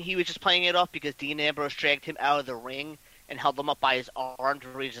hoping he was just playing it off because Dean Ambrose dragged him out of the ring and held him up by his arm to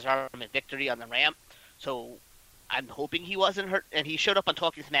raise his arm in victory on the ramp. So I'm hoping he wasn't hurt, and he showed up on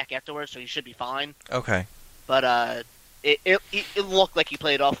Talking Smack afterwards, so he should be fine. Okay. But it looked like he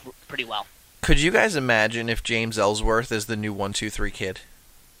played off pretty well. Could you guys imagine if James Ellsworth is the new 1-2-3 kid?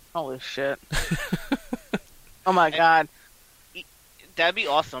 Holy shit. Oh my god. That'd be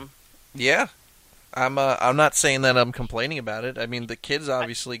awesome. Yeah. I'm not saying that I'm complaining about it. I mean, the kid's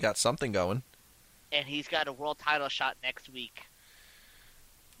obviously got something going. And he's got a world title shot next week.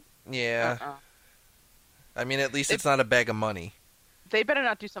 Yeah. I mean, at least it's not a bag of money. They better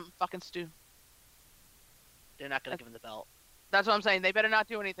not do something fucking stupid. They're not going to give him the belt. That's what I'm saying. They better not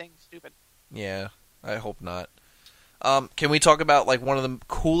do anything stupid. Yeah, I hope not. Can we talk about like one of the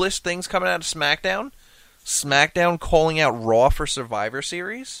coolest things coming out of SmackDown? SmackDown calling out Raw for Survivor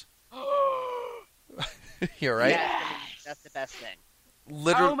Series? You're right? Yes. That's the best thing.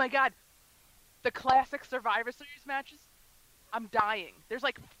 Oh my god. The classic Survivor Series matches? I'm dying. There's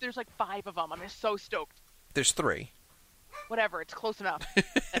like 5 of them. I'm just so stoked. There's 3. Whatever, it's close enough.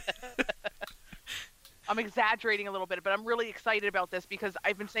 I'm exaggerating a little bit, but I'm really excited about this because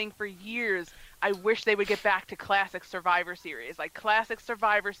I've been saying for years I wish they would get back to classic Survivor Series. Like, classic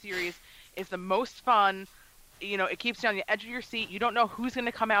Survivor Series is the most fun. It keeps you on the edge of your seat. You don't know who's going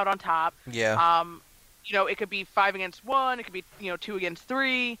to come out on top. Yeah. It could be 5 against 1. It could be, 2 against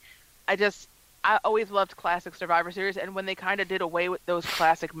 3. I always loved classic Survivor Series, and when they kind of did away with those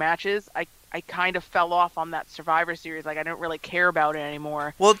classic matches, I kind of fell off on that Survivor Series. Like, I don't really care about it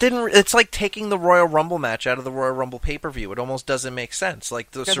anymore. Well, it's like taking the Royal Rumble match out of the Royal Rumble pay-per-view. It almost doesn't make sense.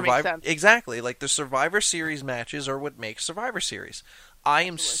 Like the Survivor, exactly. Like the Survivor Series matches are what makes Survivor Series. I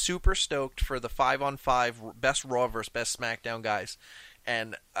am super stoked for the 5-on-5 best Raw versus best SmackDown guys,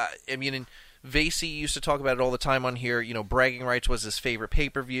 and Vasey used to talk about it all the time on here. Bragging Rights was his favorite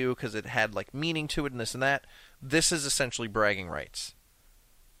pay-per-view because it had like meaning to it and this and that. This is essentially Bragging Rights.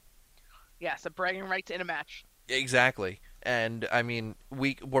 Yes, a bragging rights in a match. Exactly. And I mean,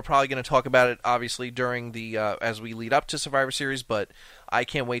 we're probably going to talk about it obviously during the as we lead up to Survivor Series, but I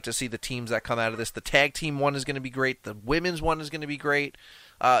can't wait to see the teams that come out of this. The tag team one is going to be great. The women's one is going to be great.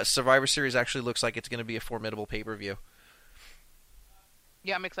 Survivor Series actually looks like it's going to be a formidable pay-per-view.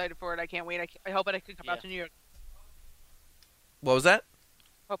 Yeah, I'm excited for it. I can't wait. I hope I can come out to New York. What was that?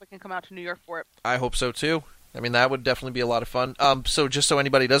 Hope I can come out to New York for it. I hope so too. I mean, that would definitely be a lot of fun. So just so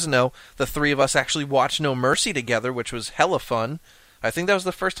anybody doesn't know, the 3 of us actually watched No Mercy together, which was hella fun. I think that was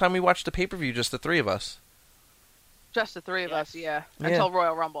the first time we watched the pay-per-view, just the 3 of us. Just the 3 of us, yeah. Until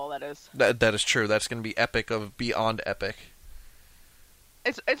Royal Rumble, that is. That is true. That's going to be epic of beyond epic.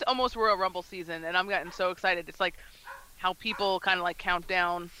 It's almost Royal Rumble season, and I'm getting so excited. It's like how people kind of like count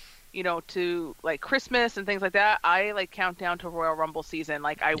down, to like Christmas and things like that. I like count down to Royal Rumble season.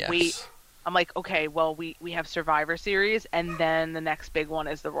 Like I wait. I'm like, okay, well we have Survivor Series, and then the next big one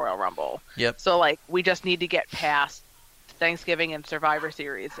is the Royal Rumble. Yep. So like we just need to get past Thanksgiving and Survivor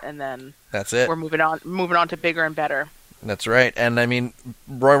Series, and then that's it. We're moving on to bigger and better. That's right. And I mean,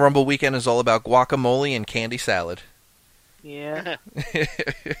 Royal Rumble weekend is all about guacamole and candy salad. Yeah.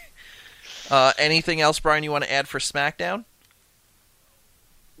 Anything else, Brian, you want to add for SmackDown?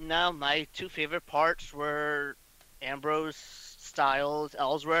 No, my two favorite parts were Ambrose, Styles,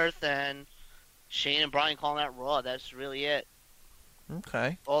 Ellsworth, and Shane and Bryan calling out Raw. That's really it.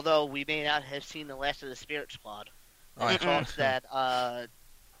 Okay. Although we may not have seen the last of the Spirit Squad. There's talks that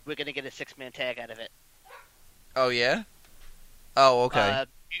we're going to get a 6-man tag out of it. Oh, yeah? Oh, okay.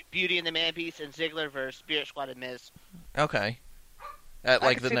 Beauty and the Man Beast and Ziggler versus Spirit Squad and Miz. Okay. I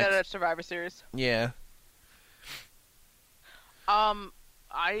can see that at Survivor Series. Yeah. I'm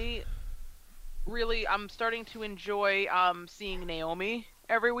starting to enjoy seeing Naomi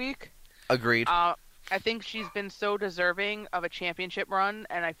every week. Agreed. I think she's been so deserving of a championship run,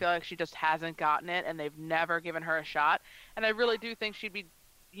 and I feel like she just hasn't gotten it, and they've never given her a shot. And I really do think she'd be,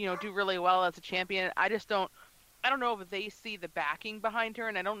 do really well as a champion. I don't know if they see the backing behind her,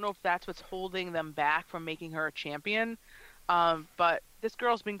 and I don't know if that's what's holding them back from making her a champion. But this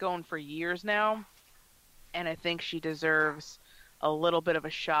girl's been going for years now, and I think she deserves a little bit of a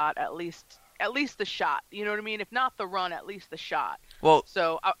shot, at least the shot. You know what I mean? If not the run, at least the shot. Well,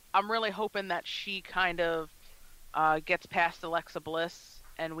 so I'm really hoping that she kind of gets past Alexa Bliss,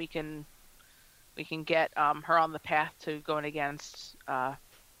 and we can get her on the path to going against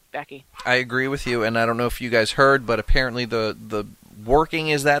Becky. I agree with you, and I don't know if you guys heard, but apparently the working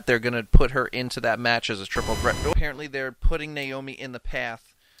is that they're going to put her into that match as a triple threat. Apparently they're putting Naomi in the path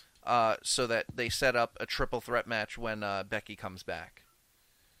so that they set up a triple threat match when Becky comes back.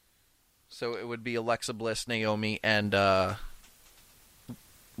 So it would be Alexa Bliss, Naomi, and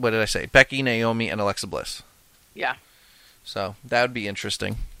what did I say? Becky, Naomi, and Alexa Bliss. Yeah. So that would be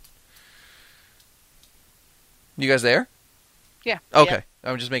interesting. You guys there? Yeah. Okay. Yeah.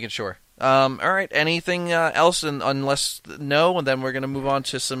 I'm just making sure. All right. Anything else? Unless no, and then we're gonna move on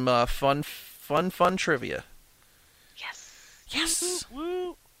to some fun trivia. Yes.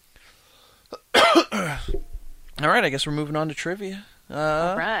 Woo. All right. I guess we're moving on to trivia.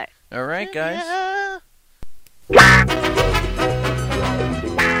 All right. All right, guys. You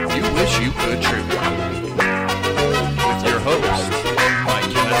wish you could trivia with your host, Mike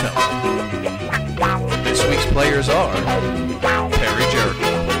Canatella. This week's players are Perry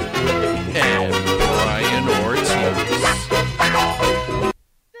Jericho and Brian Ortiz.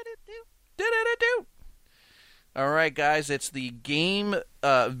 All right, guys, it's the game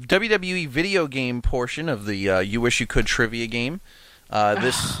WWE video game portion of the You Wish You Could trivia game.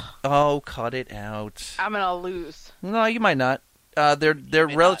 Cut it out. I'm gonna lose. No, you might not. They're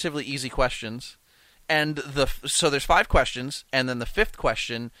relatively easy questions, and so there's 5 questions, and then the 5th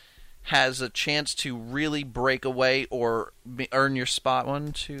question has a chance to really break away or earn your spot.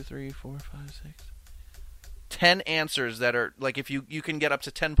 1, 2, 3, 4, 5, 6, 10 answers that are like if you can get up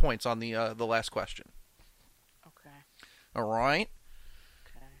to 10 points on the last question. Okay. All right.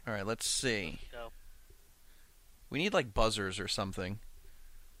 Okay. All right. Let's see. Let's go. We need like buzzers or something.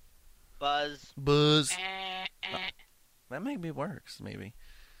 Buzz. That maybe works, maybe.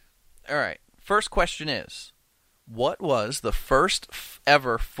 All right. First question is, what was the first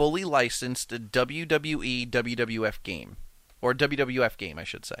ever fully licensed WWE WWF game? Or WWF game, I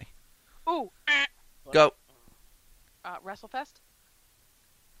should say. Ooh. Go. WrestleFest?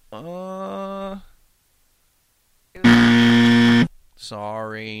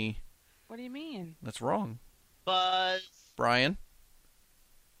 Sorry. What do you mean? That's wrong. Buzz. Brian?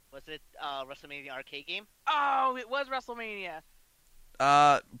 Was it WrestleMania the arcade game? Oh, it was WrestleMania.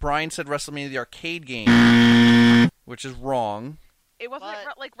 Brian said WrestleMania the arcade game, which is wrong. It wasn't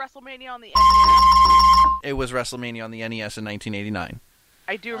like WrestleMania on the NES? It was WrestleMania on the NES in 1989.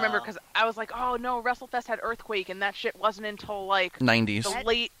 I do remember because I was like, oh no, WrestleFest had Earthquake, and that shit wasn't until like 90s. the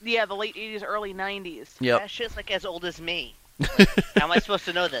late 80s, early 90s. Yep. That shit's like as old as me. Like, how am I supposed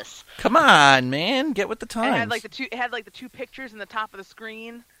to know this? Come on, man, get with the times. It had like the two pictures in the top of the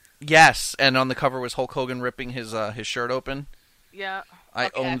screen. Yes, and on the cover was Hulk Hogan ripping his shirt open. Yeah. I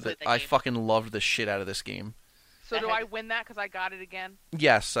Okay, owned it. I fucking loved the shit out of this game. So do I win that because I got it again?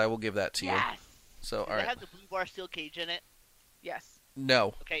 Yes, I will give that to you. Yes. So, all Did right. it have the blue bar steel cage in it? Yes.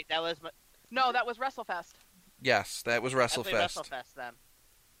 No. Okay, that was my... No, that was WrestleFest. Yes, that was WrestleFest. WrestleFest then.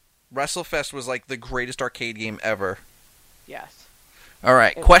 WrestleFest was like the greatest arcade game ever. Yes. All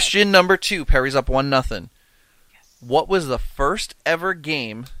right, Okay. question number 2. Perry's up 1-0. Yes. What was the first ever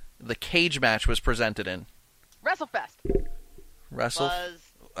game the cage match was presented in? WrestleFest.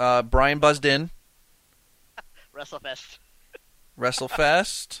 Buzz. Brian buzzed in. WrestleFest.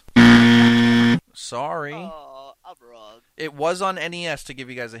 WrestleFest. Sorry. Oh, I'm wrong. It was on NES, to give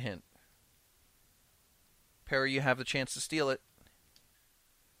you guys a hint. Perry, you have the chance to steal it.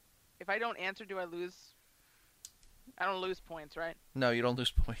 If I don't answer, do I lose? I don't lose points, right? No, you don't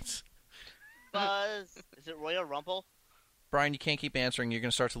lose points. Buzz. Is it Royal Rumble? Brian, you can't keep answering. You're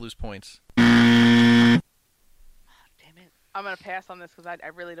going to start to lose points. Damn it. I'm going to pass on this because I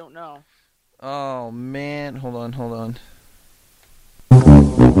really don't know. Oh, man. Hold on.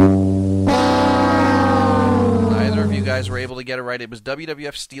 Neither of you guys were able to get it right. It was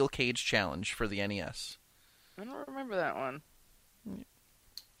WWF Steel Cage Challenge for the NES. I don't remember that one.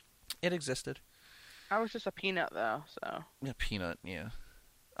 It existed. I was just a peanut, though, so... Yeah, Peanut, yeah.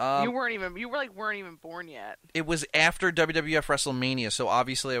 you weren't even born yet. It was after WWF WrestleMania, so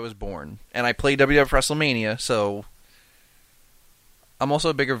obviously I was born. And I played WWF WrestleMania, so... I'm also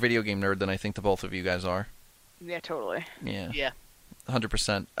a bigger video game nerd than I think the both of you guys are. Yeah, totally. Yeah.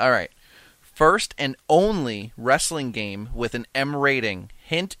 100%. All right. First and only wrestling game with an M rating.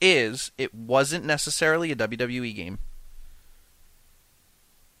 Hint is, it wasn't necessarily a WWE game.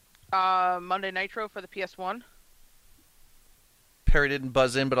 Monday Nitro for the PS1. Perry didn't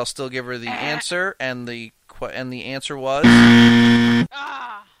buzz in, but I'll still give her the answer, and the answer was...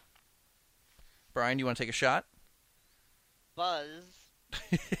 Ah! Brian, do you want to take a shot? Buzz.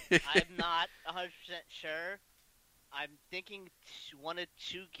 I'm not 100% sure. I'm thinking one of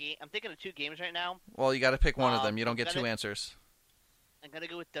two games. I'm thinking of two games right now. Well, you got to pick one of them. You don't get two answers. I'm gonna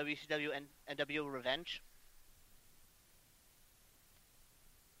go with WCW and NWO Revenge.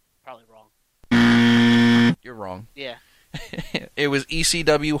 Probably wrong. You're wrong. Yeah. It was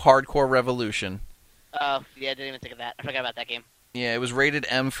ECW Hardcore Revolution. Oh, yeah, I didn't even think of that. I forgot about that game. Yeah, it was rated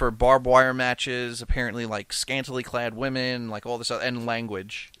M for barbed wire matches, apparently like scantily clad women, like all this other, and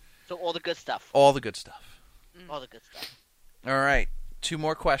language. So all the good stuff. All the good stuff. All the good stuff. All right, 2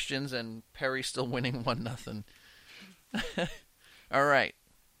 more questions, and Perry's still winning 1-0. All right.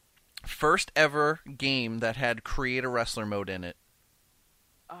 First ever game that had Create a Wrestler mode in it.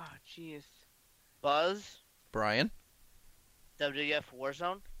 Oh, jeez. Buzz. Brian? WWF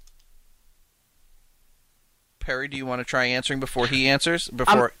Warzone. Perry, do you want to try answering before he answers?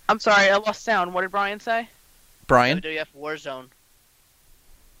 I'm sorry, I lost sound. What did Brian say? Brian? WWF Warzone.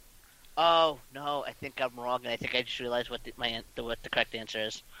 Oh, no, I think I'm wrong, and I think I just realized what the correct answer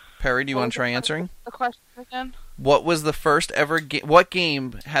is. Perry, do you want to try answering? The question again? What was the first ever what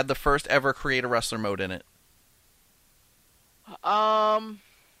game had the first ever Create a Wrestler mode in it?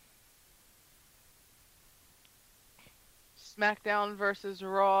 SmackDown versus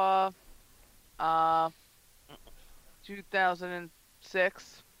Raw,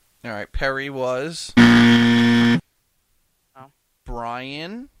 2006. All right, Perry was... Oh.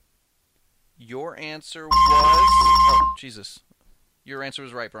 Brian, your answer was... Oh, Jesus. Your answer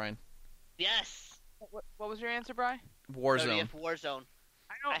was right, Brian. Yes. What was your answer, Brian? Warzone. WWF Warzone.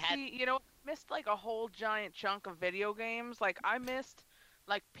 You know, missed like a whole giant chunk of video games. Like I missed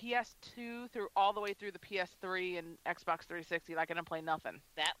like PS2 through all the way through the PS3 and Xbox 360. Like I didn't play nothing.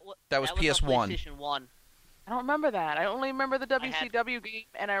 That was PS1. On PlayStation 1. I don't remember that. I only remember the WCW game,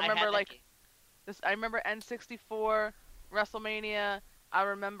 and I remember like game. this. I remember N64, WrestleMania. I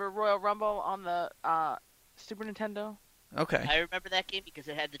remember Royal Rumble on the Super Nintendo. Okay. I remember that game because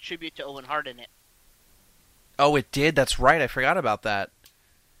it had the tribute to Owen Hart in it. Oh, it did? That's right. I forgot about that.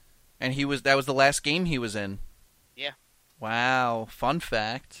 And that was the last game he was in. Yeah. Wow. Fun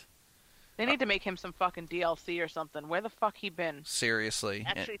fact. They need to make him some fucking DLC or something. Where the fuck he been? Seriously.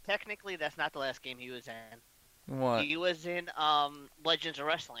 Actually, technically, that's not the last game he was in. What? He was in Legends of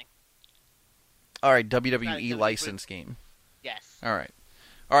Wrestling. All right, WWE license game. Yes. All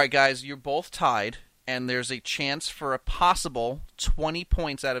right, guys, you're both tied, and there's a chance for a possible 20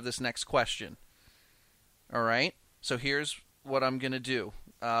 points out of this next question. All right? So here's what I'm going to do.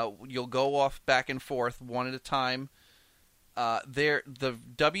 You'll go off back and forth one at a time. The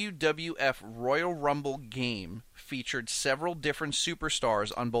WWF Royal Rumble game featured several different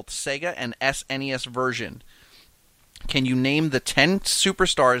superstars on both Sega and SNES version. Can you name the 10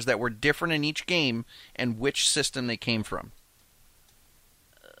 superstars that were different in each game and which system they came from?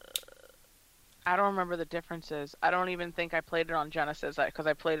 I don't remember the differences. I don't even think I played it on Genesis because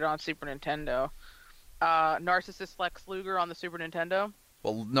I played it on Super Nintendo. Narcissist Lex Luger on the Super Nintendo.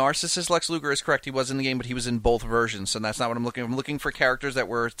 Well, Narcissist Lex Luger is correct. He was in the game, but he was in both versions, so that's not what I'm looking for. I'm looking for characters that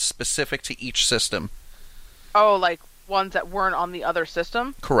were specific to each system. Oh, like ones that weren't on the other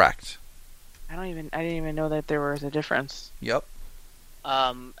system? Correct. I didn't even know that there was a difference. Yep.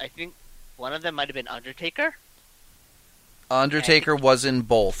 I think one of them might have been Undertaker. Undertaker was in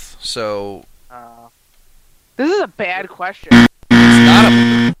both, so... This is a bad question. It's not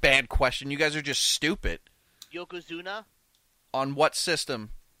a bad question. You guys are just stupid. Yokozuna? On what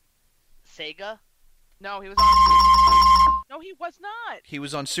system? Sega? No, he was on... No, he was not. He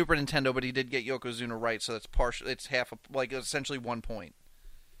was on Super Nintendo, but he did get Yokozuna right, so that's partial. It's half, essentially 1 point.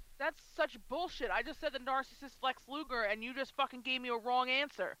 That's such bullshit. I just said the narcissist Lex Luger, and you just fucking gave me a wrong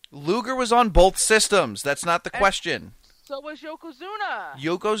answer. Luger was on both systems. That's not the question. So was Yokozuna.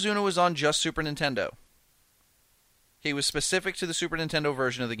 Yokozuna was on just Super Nintendo. He was specific to the Super Nintendo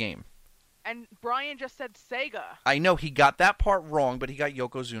version of the game. And Brian just said Sega. I know, he got that part wrong, but he got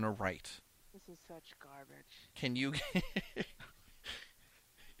Yokozuna right. This is such garbage. Can you...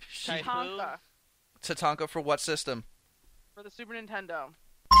 Tatanka. Tatanka for what system? For the Super Nintendo.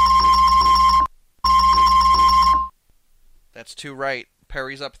 That's 2 right.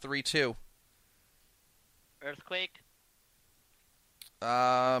 Perry's up 3-2. Earthquake?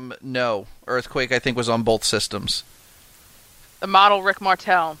 No. Earthquake, I think, was on both systems. The model Rick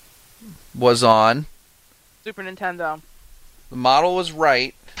Martel. Was on. Super Nintendo. The model was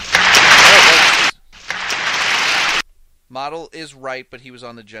right. Model is right, but he was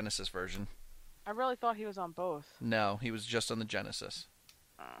on the Genesis version. I really thought he was on both. No, he was just on the Genesis.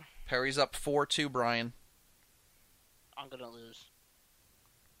 Perry's up 4-2, Brian. I'm gonna lose.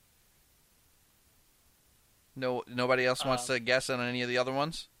 No, nobody else wants to guess on any of the other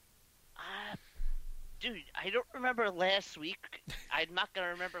ones? Dude, I don't remember last week. I'm not gonna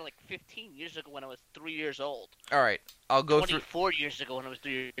remember like 15 years ago when I was 3 years old. All right, I'll go 24 years ago when I was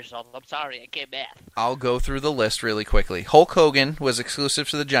 3 years old. I'm sorry, I can't math. I'll go through the list really quickly. Hulk Hogan was exclusive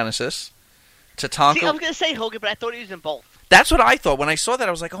to the Genesis. Tatanka. See, I was gonna say Hogan, but I thought he was in both. That's what I thought when I saw that.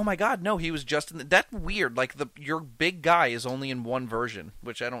 I was like, "Oh my god, no, he was just in the." That's weird. Like your big guy is only in one version,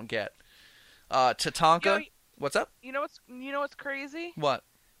 which I don't get. Tatanka, what's up? You know what's crazy? What?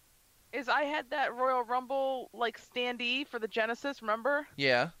 Is I had that Royal Rumble like standee for the Genesis, remember?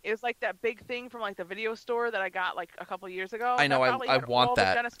 Yeah. It was like that big thing from like the video store that I got like a couple years ago. I know, I want all that.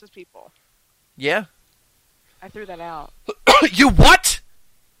 The Genesis people. Yeah. I threw that out. You what?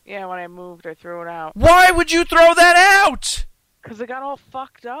 Yeah, when I moved, I threw it out. Why would you throw that out? Because it got all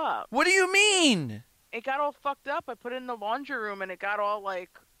fucked up. What do you mean? It got all fucked up. I put it in the laundry room and it got all like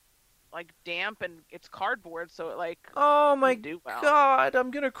damp, and it's cardboard, so it like. Oh my do well. god,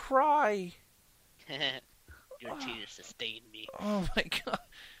 I'm gonna cry. Your tears sustain me. Oh my god.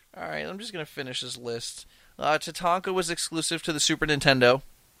 Alright, I'm just gonna finish this list. Tatanka was exclusive to the Super Nintendo.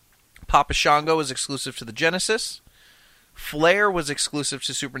 Papa Shango was exclusive to the Genesis. Flair was exclusive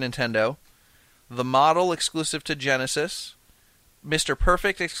to Super Nintendo. The Model exclusive to Genesis. Mr.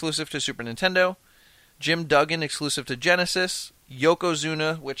 Perfect exclusive to Super Nintendo. Jim Duggan exclusive to Genesis.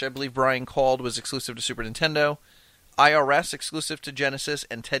 Yokozuna, which I believe Brian called, was exclusive to Super Nintendo. IRS exclusive to Genesis.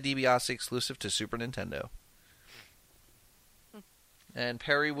 And Ted DiBiase exclusive to Super Nintendo. And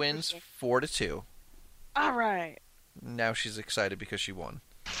Perry wins 4-2. All right. Now she's excited because she won.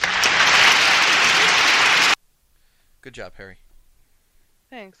 Good job, Perry.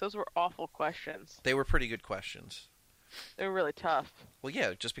 Thanks. Those were awful questions. They were pretty good questions. They were really tough. Well,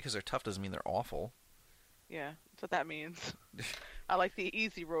 yeah, just because they're tough doesn't mean they're awful. Yeah, that's what that means. I like the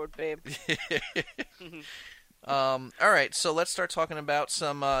easy road, babe. All right, so let's start talking about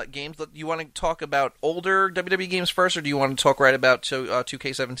some games. You want to talk about older WWE games first, or do you want to talk right about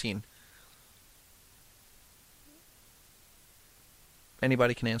 2K17?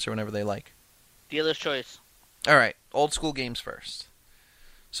 Anybody can answer whenever they like. Dealer's choice. All right, old school games first.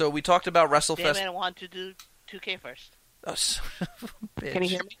 So we talked about WrestleFest. Damn it, I want to do 2K first. Oh, son of a bitch. Can you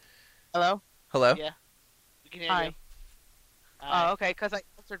hear me? Hello? Hello? Yeah. We can hear Hi. you. Oh, okay, because I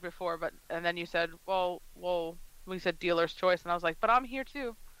answered before, and then you said, well, we said dealer's choice, and I was like, but I'm here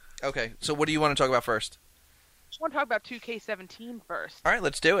too. Okay, so what do you want to talk about first? I want to talk about 2K17 first. All right,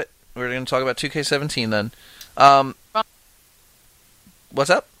 let's do it. We're going to talk about 2K17 then. What's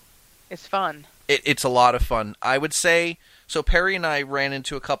up? It's fun. It's a lot of fun. I would say, so Perry and I ran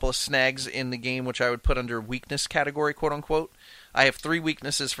into a couple of snags in the game, which I would put under weakness category, quote-unquote. I have 3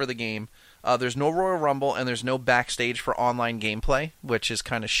 weaknesses for the game. There's no Royal Rumble, and there's no backstage for online gameplay, which is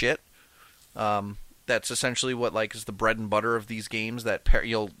kind of shit. That's essentially what is the bread and butter of these games that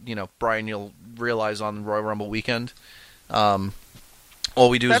Brian, you'll realize on Royal Rumble weekend. All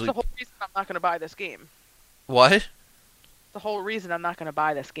we do That's is the whole reason I'm not going to buy this game. What? The whole reason I'm not going to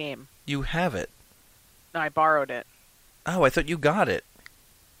buy this game. You have it. No, I borrowed it. Oh, I thought you got it.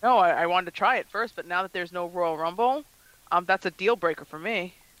 No, I wanted to try it first, but now that there's no Royal Rumble, that's a deal breaker for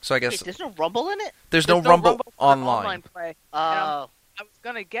me. So I guess Wait, there's no Rumble in it? there's no Rumble online. Play. Oh. I was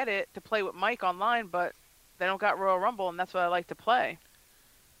gonna get it to play with Mike online, but they don't got Royal Rumble, and that's what I like to play.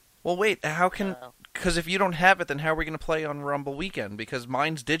 Well, wait, how can... Because if you don't have it, then how are we going to play on Rumble Weekend? Because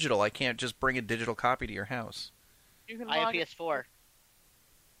mine's digital. I can't just bring a digital copy to your house. You can I have PS4.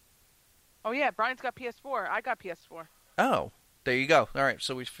 Oh, yeah, Brian's got PS4. I got PS4. Oh, there you go. All right,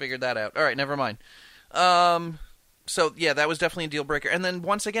 so we figured that out. All right, never mind. So, yeah, that was definitely a deal breaker. And then,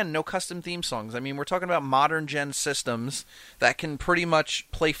 once again, no custom theme songs. I mean, we're talking about modern-gen systems that can pretty much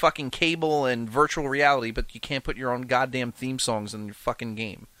play fucking cable and virtual reality, but you can't put your own goddamn theme songs in your fucking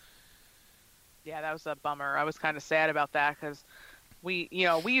game. Yeah, that was a bummer. I was kind of sad about that because we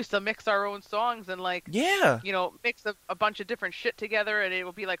used to mix our own songs and mix a bunch of different shit together, and it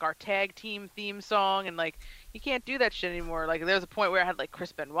would be like our tag team theme song, and like you can't do that shit anymore. Like there was a point where I had like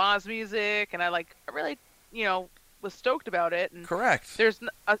Chris Benoit's music, and I really was stoked about it. And correct. There's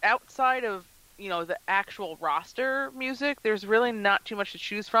outside of the actual roster music, there's really not too much to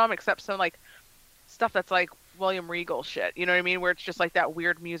choose from except some like stuff that's like William Regal shit, you know what I mean? Where it's just like that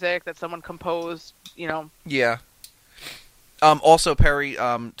weird music that someone composed, Yeah. Also, Perry,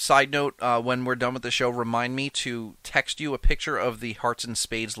 side note, when we're done with the show, remind me to text you a picture of the Hearts and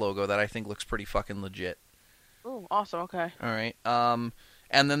Spades logo that I think looks pretty fucking legit. Oh, awesome, okay. All right.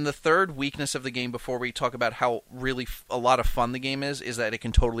 And then the third weakness of the game before we talk about how really a lot of fun the game is that it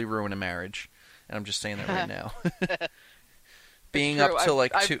can totally ruin a marriage. And I'm just saying that right now. Being up to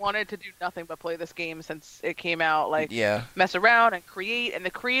I've wanted to do nothing but play this game since it came out. Mess around and create, and the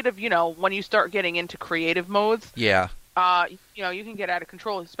creative. When you start getting into creative modes, yeah, you can get out of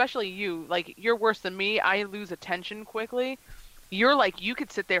control. Especially you, you're worse than me. I lose attention quickly. You're you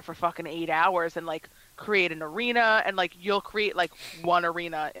could sit there for fucking 8 hours and create an arena, and you'll create one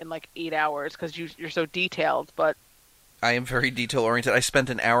arena in 8 hours because you're so detailed. But I am very detail oriented. I spent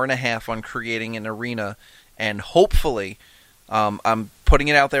an hour and a half on creating an arena, and hopefully. I'm putting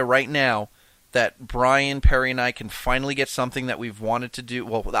it out there right now that Brian, Perry, and I can finally get something that we've wanted to do.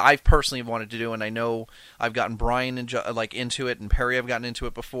 Well, I've personally wanted to do, and I know I've gotten Brian into it, and Perry I've gotten into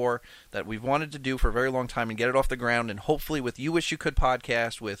it before, that we've wanted to do for a very long time and get it off the ground. And hopefully with You Wish You Could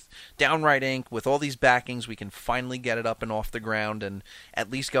podcast, with Downright Inc., with all these backings, we can finally get it up and off the ground and at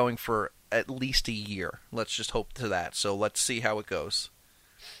least going for at least a year. Let's just hope to that. So let's see how it goes.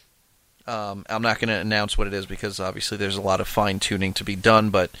 I'm not going to announce what it is because obviously there's a lot of fine-tuning to be done,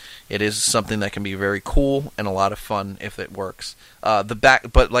 but it is something that can be very cool and a lot of fun if it works.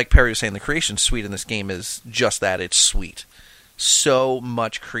 But like Perry was saying, the creation suite in this game is just that. It's sweet. So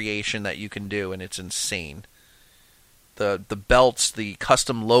much creation that you can do, and it's insane. The belts, the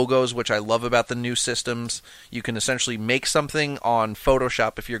custom logos, which I love about the new systems. You can essentially make something on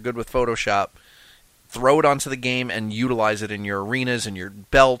Photoshop if you're good with Photoshop, throw it onto the game and utilize it in your arenas and your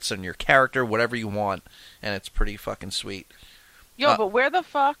belts and your character, whatever you want, and it's pretty fucking sweet. Yo, but where the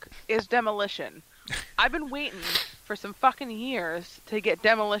fuck is Demolition? I've been waiting for some fucking years to get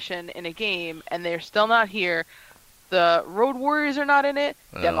Demolition in a game, and they're still not here. The Road Warriors are not in it.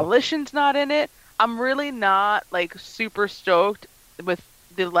 Demolition's not in it. I'm really not, super stoked with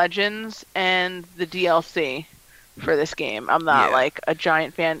the Legends and the DLC. For this game, I'm not a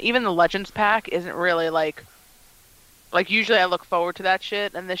giant fan. Even the Legends pack isn't really usually I look forward to that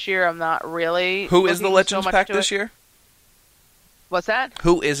shit, and this year I'm not really. Who is the Legends pack this year? What's that?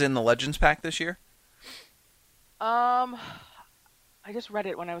 Who is in the Legends pack this year? I just read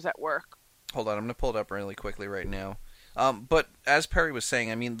it when I was at work. Hold on, I'm gonna pull it up really quickly right now. But as Perry was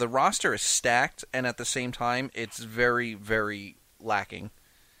saying, I mean the roster is stacked, and at the same time, it's very, very lacking.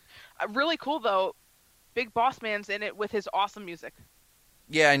 Really cool though. Big Boss Man's in it with his awesome music.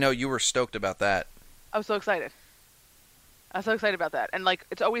 Yeah, I know. You were stoked about that. I was so excited. About that. And,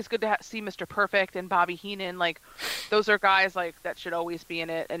 it's always good to see Mr. Perfect and Bobby Heenan. Those are guys, that should always be in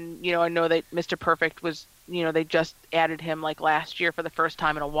it. And, I know that Mr. Perfect was, they just added him, last year for the first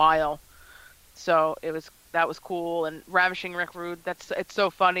time in a while. So, that was cool. And Ravishing Rick Rude, it's so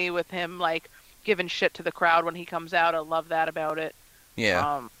funny with him, giving shit to the crowd when he comes out. I love that about it.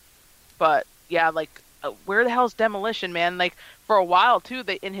 Yeah. But, yeah, where the hell's Demolition, man? For a while too,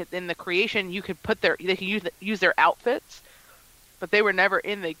 they in the creation you could use their outfits, but they were never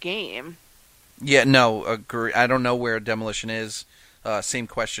in the game. Yeah, no, agree. I don't know where Demolition is. Same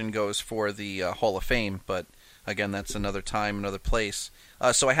question goes for the Hall of Fame, but again, that's another time, another place.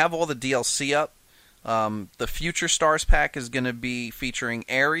 So I have all the DLC up. The Future Stars pack is going to be featuring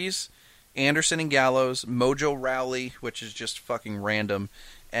Ares, Anderson and Gallows, Mojo Rowley, which is just fucking random,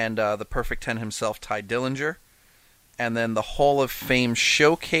 and the Perfect 10 himself, Ty Dillinger. And then the Hall of Fame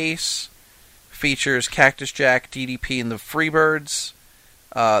Showcase features Cactus Jack, DDP, and the Freebirds,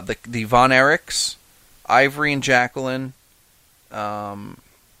 the Von Erichs, Ivory and Jacqueline, Papa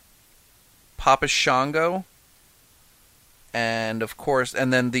Shango, and of course,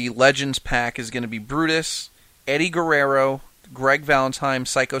 and then the Legends pack is going to be Brutus, Eddie Guerrero, Greg Valentine,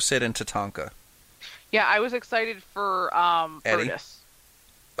 Psycho Sid, and Tatanka. Yeah, I was excited for Eddie? Brutus.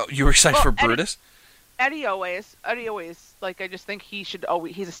 Oh, you were excited for Brutus? Eddie always. Like, I just think he should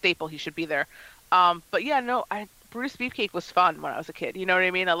always. He's a staple. He should be there. But yeah, no, Brutus Beefcake was fun when I was a kid. You know what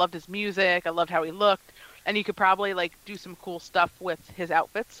I mean? I loved his music. I loved how he looked, and you could probably like do some cool stuff with his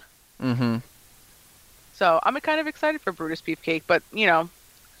outfits. Mm-hmm. So I'm kind of excited for Brutus Beefcake, but you know,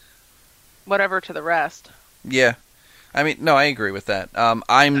 whatever to the rest. Yeah, I mean, no, I agree with that.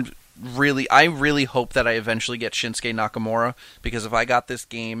 I really hope that I eventually get Shinsuke Nakamura, because if I got this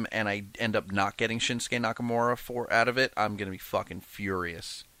game and I end up not getting Shinsuke Nakamura out of it, I'm gonna be fucking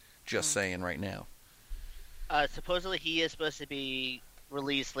furious. Just saying right now. Supposedly he is supposed to be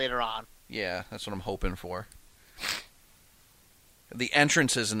released later on. Yeah, that's what I'm hoping for. The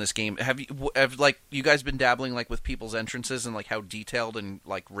entrances in this game, have you guys been dabbling like with people's entrances and like how detailed and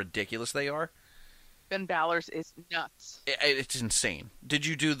like ridiculous they are? Finn Balor's is nuts. It's insane. Did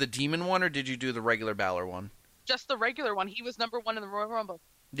you do the Demon one or did you do the regular Balor one? Just the regular one. He was #1 in the Royal Rumble.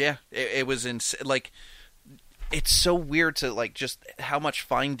 Yeah, it was insane. Like, it's so weird to like just how much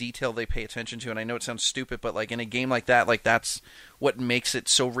fine detail they pay attention to. And I know it sounds stupid, but like in a game like that, like that's what makes it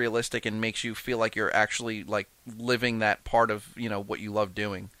so realistic and makes you feel like you're actually like living that part of, you know, what you love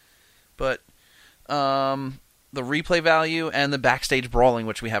doing. But the replay value and the backstage brawling,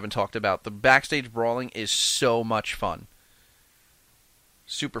 which we haven't talked about. The backstage brawling is so much fun.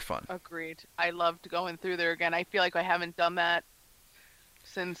 Super fun. Agreed. I loved going through there again. I feel like I haven't done that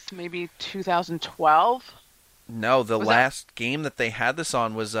since maybe 2012. No, the last game that they had this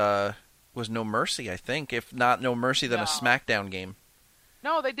on was No Mercy, I think. If not No Mercy, then a SmackDown game.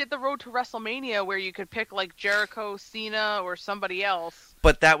 No, they did the Road to WrestleMania where you could pick like Jericho, Cena, or somebody else.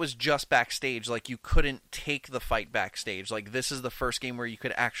 But that was just backstage. Like, you couldn't take the fight backstage. Like, this is the first game where you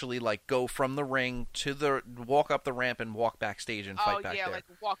could actually like go from the ring to walk up the ramp and walk backstage and fight back there. Oh yeah, like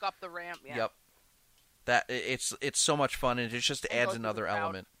walk up the ramp. Yeah. Yep. That it's so much fun, and it just adds another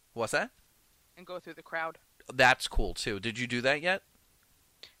element. What's that? And go through the crowd. That's cool too. Did you do that yet?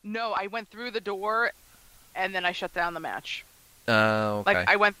 No, I went through the door, and then I shut down the match. Oh, okay. Like,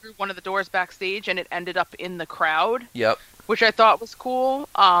 I went through one of the doors backstage, and it ended up in the crowd. Yep. Which I thought was cool,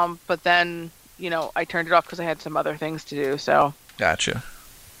 but then, you know, I turned it off because I had some other things to do, so... Gotcha.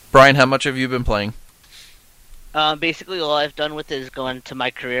 Brian, how much have you been playing? Basically, all I've done with it is going to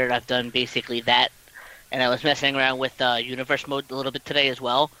my career, and I've done basically that. And I was messing around with Universe mode a little bit today as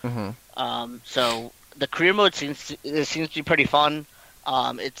well. Mm-hmm. So the career mode seems to be pretty fun.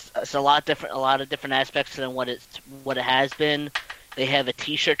 It's a lot of different aspects than what it has been. They have a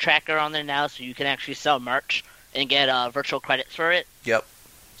T-shirt tracker on there now, so you can actually sell merch and get virtual credits for it. Yep.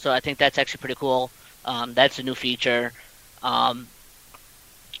 So I think that's actually pretty cool. That's a new feature.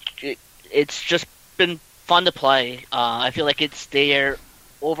 It's just been fun to play. I feel like they're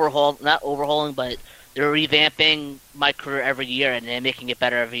not overhauling, but they're revamping my career every year, and they're making it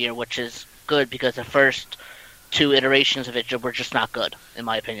better every year, which is good because the first 2 iterations of it were just not good, in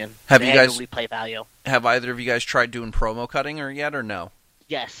my opinion. Have you guys replay value? Have either of you guys tried doing promo cutting yet, or no?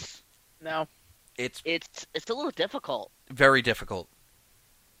 Yes. No. It's a little difficult. Very difficult.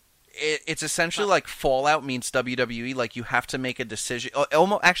 It's essentially like Fallout meets WWE. Like, you have to make a decision.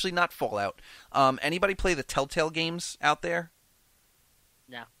 Almost, actually, not Fallout. Anybody play the Telltale games out there?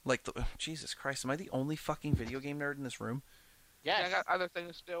 No. Like, Jesus Christ, am I the only fucking video game nerd in this room? Yes. Yeah, I got other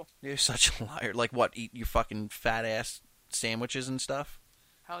things to do. You're such a liar. Like, what, eat your fucking fat-ass sandwiches and stuff?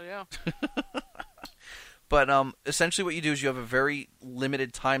 Hell yeah. But essentially what you do is you have a very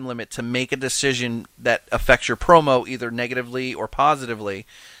limited time limit to make a decision that affects your promo either negatively or positively.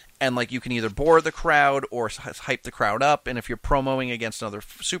 And, like, you can either bore the crowd or hype the crowd up. And if you're promoing against another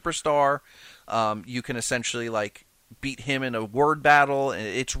superstar, you can essentially, like, beat him in a word battle. And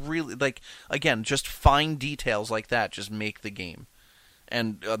it's really, like, again, just fine details like that just make the game.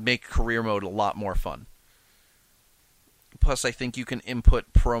 And make career mode a lot more fun. Plus, I think you can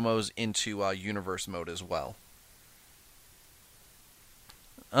input promos into universe mode as well.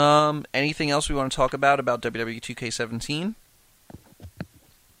 Anything else we want to talk about WWE 2K17?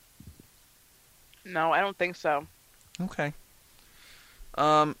 No, I don't think so. Okay.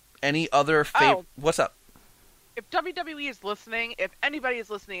 Any other What's up? If WWE is listening, if anybody is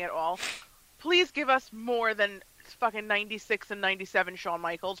listening at all, please give us more than fucking 96 and 97 Shawn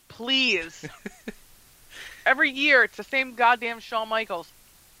Michaels. Please. Every year, it's the same goddamn Shawn Michaels.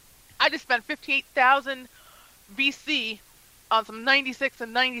 I just spent 58,000 VC on some 96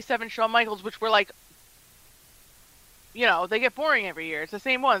 and 97 Shawn Michaels, which were like, you know, they get boring every year. It's the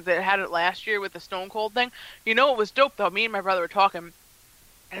same ones that had it last year with the Stone Cold thing. You know, it was dope though. Me and my brother were talking,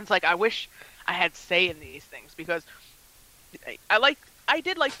 and it's like, I wish I had say in these things, because I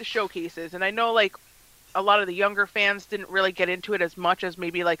did like the showcases, and I know like a lot of the younger fans didn't really get into it as much as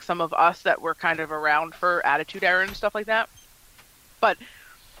maybe like some of us that were kind of around for Attitude Era and stuff like that. But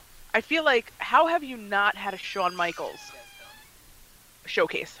I feel like, how have you not had a Shawn Michaels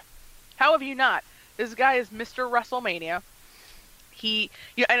showcase? How have you not? This guy is Mr. WrestleMania.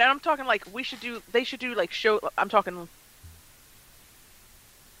 And I'm talking like they should do like I'm talking.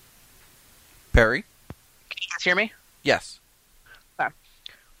 Perry? Can you guys hear me? Yes. Okay.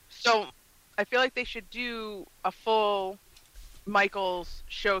 So I feel like they should do a full Michaels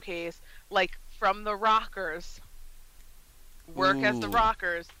showcase, like from the Rockers. Work as the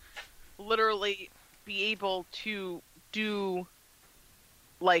Rockers. Literally be able to do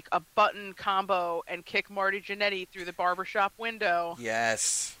like a button combo and kick Marty Jannetty through the barbershop window.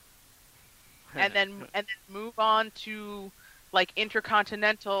 Yes. And then move on to like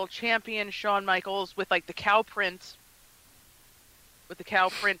Intercontinental Champion Shawn Michaels with like the cow print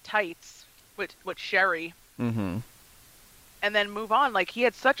tights with Sherry. Mm-hmm. And then move on. Like, he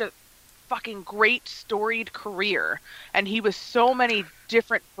had such a fucking great storied career, and he was so many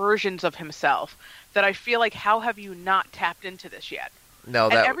different versions of himself that I feel like, how have you not tapped into this yet? No,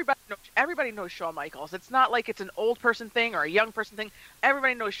 and everybody knows Shawn Michaels. It's not like it's an old person thing or a young person thing.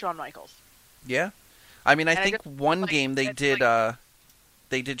 Everybody knows Shawn Michaels. Yeah. I mean, I think one game they did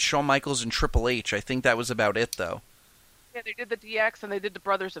Shawn Michaels and Triple H. I think that was about it, though. Yeah, they did the DX, and they did the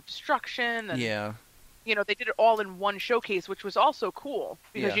Brothers of Destruction. And, yeah. You know, they did it all in one showcase, which was also cool,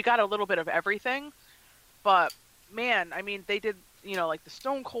 because you got a little bit of everything. But, man, I mean, they did, you know, like the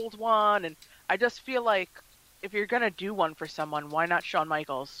Stone Cold one, and I just feel like if you're going to do one for someone, why not Shawn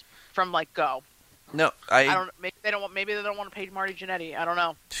Michaels from, like, go? No, I don't. Maybe they don't want to pay Marty Jannetty. I don't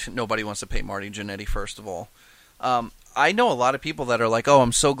know. Nobody wants to pay Marty Jannetty, first of all. I know a lot of people that are like, "Oh,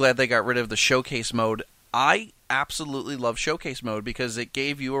 I'm so glad they got rid of the showcase mode." I absolutely love showcase mode because it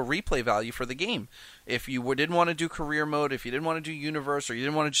gave you a replay value for the game. If you didn't want to do career mode, if you didn't want to do universe, or you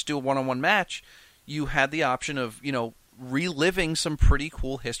didn't want to just do a one-on-one match, you had the option of, you know, reliving some pretty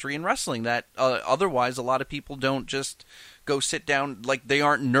cool history in wrestling that otherwise a lot of people don't just go sit down, like they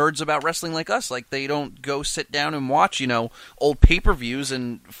aren't nerds about wrestling like us, like they don't go sit down and watch, you know, old pay-per-views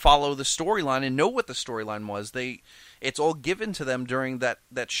and follow the storyline and know what the storyline was. It's all given to them during that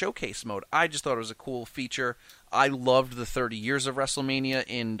showcase mode. I just thought it was a cool feature. I loved the 30 years of WrestleMania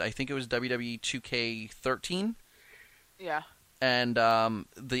in, I think it was WWE 2K13. Yeah. And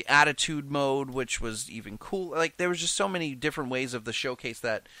the Attitude mode, which was even cool. Like, there was just so many different ways of the showcase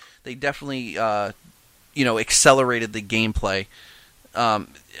that they definitely, accelerated the gameplay.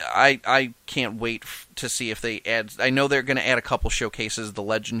 I can't wait to see if they add... I know they're going to add a couple showcases, the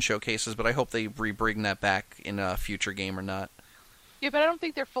Legend showcases, but I hope they bring that back in a future game or not. Yeah, but I don't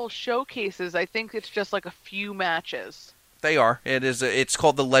think they're full showcases. I think it's just like a few matches. They are. It's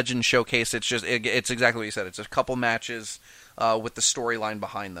called the Legend Showcase. It's just it's exactly what you said. It's a couple matches with the storyline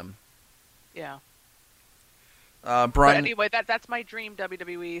behind them. Yeah. Brian. But anyway, that's my dream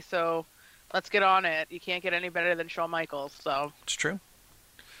WWE. So let's get on it. You can't get any better than Shawn Michaels. So it's true.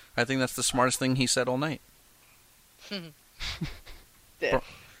 I think that's the smartest thing he said all night.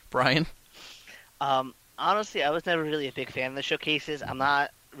 Brian. Honestly, I was never really a big fan of the showcases. I'm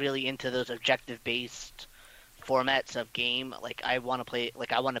not really into those objective-based formats of game. Like, I want to play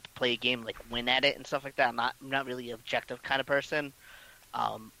a game, like, win at it and stuff like that. I'm not really an objective kind of person.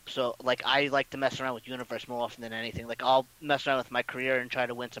 So, like, I like to mess around with Universe more often than anything. Like, I'll mess around with my career and try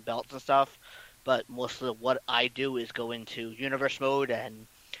to win some belts and stuff. But most of what I do is go into Universe mode and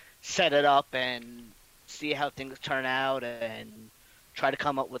set it up and see how things turn out and try to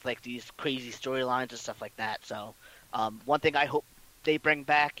come up with, like, these crazy storylines and stuff like that. So, one thing I hope they bring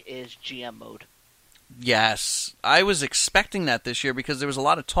back is GM mode. Yes. I was expecting that this year because there was a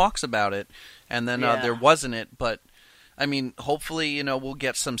lot of talks about it, and then there wasn't it. But, I mean, hopefully, you know, we'll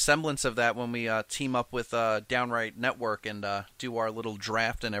get some semblance of that when we team up with Downright Network and do our little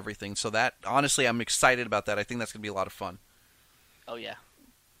draft and everything. So that, honestly, I'm excited about that. I think that's going to be a lot of fun. Oh, yeah.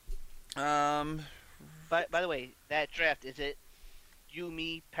 By the way, that draft, is it you,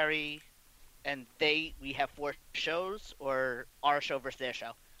 me, Perry, and we have 4 shows, or our show versus their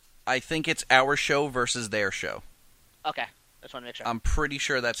show? I think it's our show versus their show. Okay. Just want to make sure. I'm pretty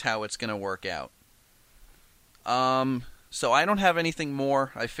sure that's how it's going to work out. So I don't have anything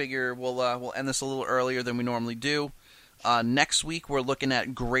more. I figure we'll end this a little earlier than we normally do. Next week, we're looking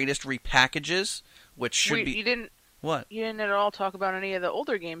at greatest repackages, which should be... You didn't... What? You didn't at all talk about any of the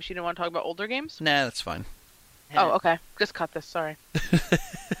older games. You didn't want to talk about older games? Nah, that's fine. Oh, okay. Just cut this, sorry.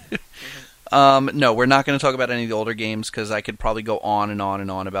 No, we're not going to talk about any of the older games, because I could probably go on and on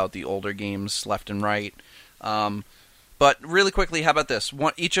and on about the older games left and right. But really quickly, how about this?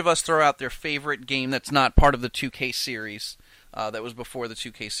 Each of us throw out their favorite game that's not part of the 2K series, that was before the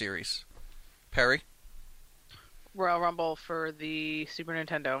 2K series. Perry? Royal Rumble for the Super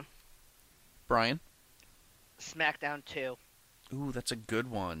Nintendo. Brian? SmackDown 2. Ooh, that's a good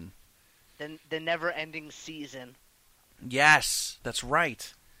one. The never-ending season. Yes, that's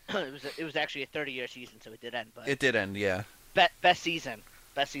right. It was actually a 30-year season, so it did end. But it did end, yeah. Best season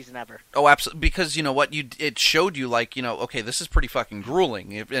ever. Oh, absolutely. Because you know what, it showed you like, okay, this is pretty fucking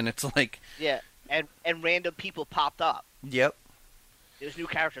grueling, and it's like and random people popped up. Yep. There's new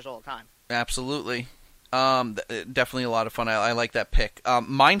characters all the time. Absolutely. Definitely a lot of fun. I like that pick.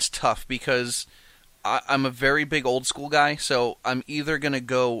 Mine's tough because I'm a very big old school guy, so I'm either going to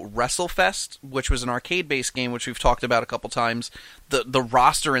go WrestleFest, which was an arcade-based game, which we've talked about a couple times. The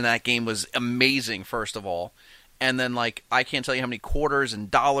roster in that game was amazing, first of all. And then, like, I can't tell you how many quarters and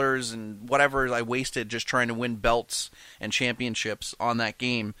dollars and whatever I wasted just trying to win belts and championships on that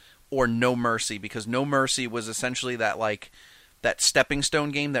game. Or No Mercy, because No Mercy was essentially that stepping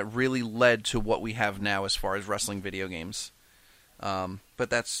stone game that really led to what we have now as far as wrestling video games.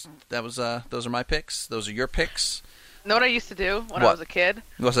 But those are my picks. Those are your picks. Know what I used to do when What? I was a kid?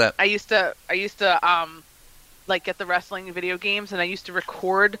 What's that? I used to get the wrestling video games, and I used to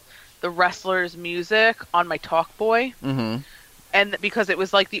record the wrestlers' music on my Talkboy. Mm-hmm. And because it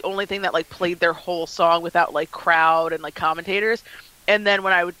was like the only thing that like played their whole song without like crowd and like commentators. And then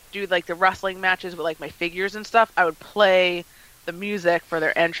when I would do like the wrestling matches with like my figures and stuff, I would play the music for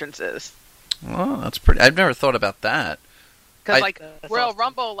their entrances. Oh, that's pretty. I've never thought about that. Because like Royal awesome.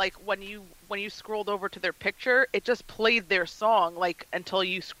 Rumble, like when you scrolled over to their picture, it just played their song like until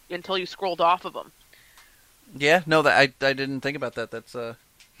you scrolled off of them. Yeah, no, that I didn't think about that. That's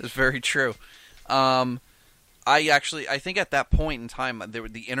very true. I think at that point in time,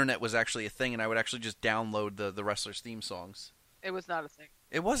 the internet was actually a thing, and I would actually just download the wrestlers' theme songs. It was not a thing.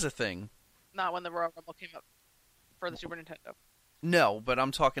 It was a thing. Not when the Royal Rumble came up for the Super Nintendo. No, but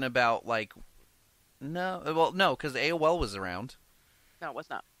I'm talking about like no, because AOL was around. No, it was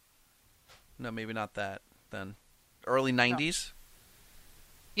not. No, maybe not that then. Early 90s?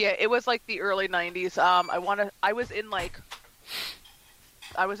 Yeah, it was like the early 90s. I was in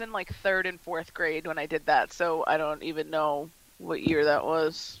like third and fourth grade when I did that, so I don't even know what year that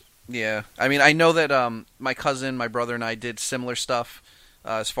was. Yeah, I mean, I know that my cousin, my brother, and I did similar stuff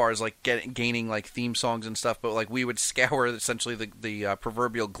as far as like gaining like theme songs and stuff. But like we would scour essentially the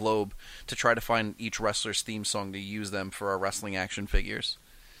proverbial globe to try to find each wrestler's theme song to use them for our wrestling action figures.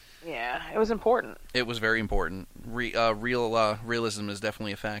 Yeah, it was important. It was very important. Realism is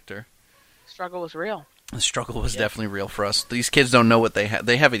definitely a factor. Struggle was real. The struggle was definitely real for us. These kids don't know what they have.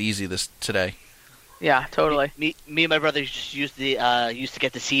 They have it easy today. Yeah, totally. Me and my brother just used to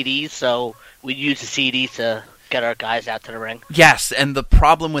get the CDs, so we'd use the CD to get our guys out to the ring. Yes, and the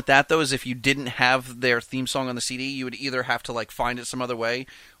problem with that, though, is if you didn't have their theme song on the CD, you would either have to like find it some other way,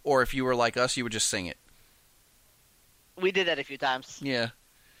 or if you were like us, you would just sing it. We did that a few times. Yeah.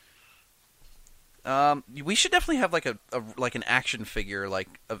 We should definitely have like an action figure like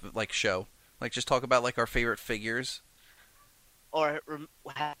show. Like just talk about like our favorite figures. Or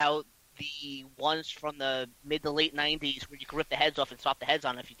how the ones from the mid to late 90s where you could rip the heads off and swap the heads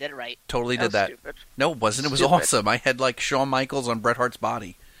on if you did it right. Totally did that. Stupid. No, it wasn't. It was Stupid. awesome. I had like Shawn Michaels on Bret Hart's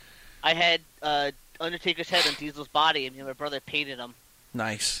body. I had Undertaker's head on Diesel's body, and me and my brother painted him.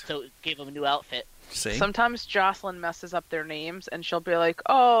 Nice. So it gave him a new outfit. See? Sometimes Jocelyn messes up their names, and she'll be like,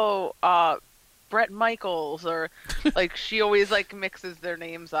 "Oh, Brett Michaels," or like she always like mixes their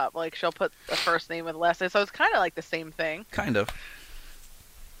names up. Like she'll put a first name with a last name, so it's kind of like the same thing. Kind of.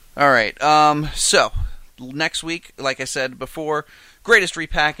 All right. So next week, like I said before, greatest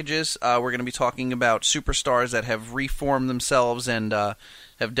repackages. We're going to be talking about superstars that have reformed themselves and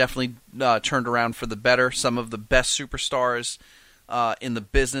have definitely turned around for the better. Some of the best superstars in the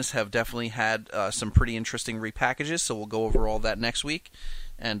business have definitely had some pretty interesting repackages. So we'll go over all that next week.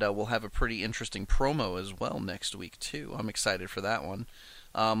 And we'll have a pretty interesting promo as well next week, too. I'm excited for that one.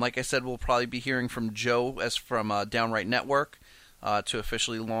 Like I said, we'll probably be hearing from Joe from Downright Network to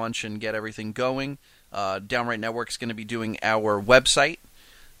officially launch and get everything going. Downright Network is going to be doing our website.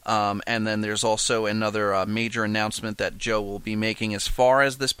 And then there's also another major announcement that Joe will be making as far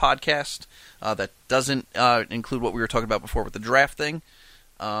as this podcast that doesn't include what we were talking about before with the draft thing.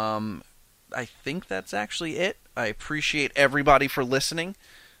 I think that's actually it. I appreciate everybody for listening.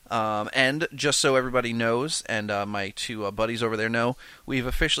 And just so everybody knows, and my two buddies over there know, we've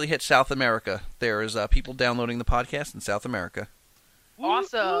officially hit South America. There is people downloading the podcast in South America.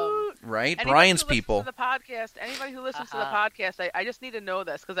 Awesome. Right? Anybody Brian's who listens people. to the podcast, anybody who listens to the podcast, I just need to know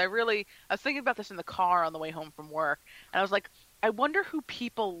this, because I was thinking about this in the car on the way home from work, and I was like, I wonder who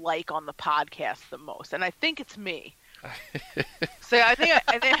people like on the podcast the most, and I think it's me. So I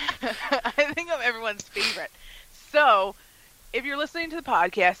think I'm everyone's favorite. So if you're listening to the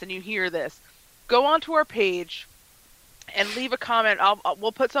podcast and you hear this, go onto our page and leave a comment.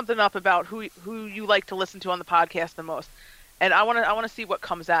 We'll put something up about who you like to listen to on the podcast the most. And I want to see what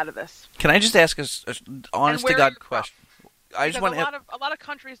comes out of this. Can I just ask a honest to God question? I just want a lot of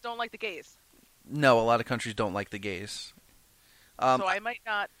countries don't like the gays. No, a lot of countries don't like the gays. So I might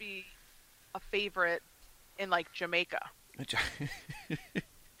not be a favorite in like Jamaica.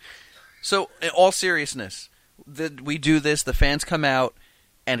 So, in all seriousness, we do this. The fans come out,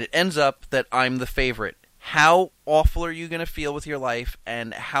 and it ends up that I'm the favorite. How awful are you going to feel with your life,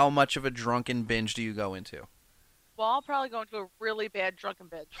 and how much of a drunken binge do you go into? Well, I'll probably go into a really bad drunken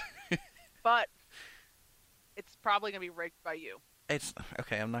binge. But it's probably going to be rigged by you. It's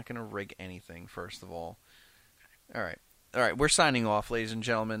okay, I'm not going to rig anything, first of all. All right, we're signing off, ladies and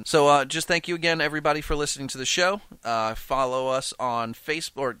gentlemen. So just thank you again, everybody, for listening to the show. Follow us on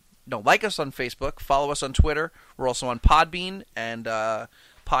Facebook, or no, like us on Facebook. Follow us on Twitter. We're also on Podbean and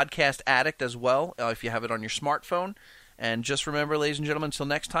Podcast Addict as well, if you have it on your smartphone. And just remember, ladies and gentlemen, until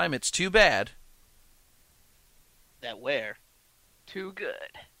next time, it's too bad that we're too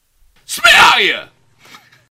good. Smell ya!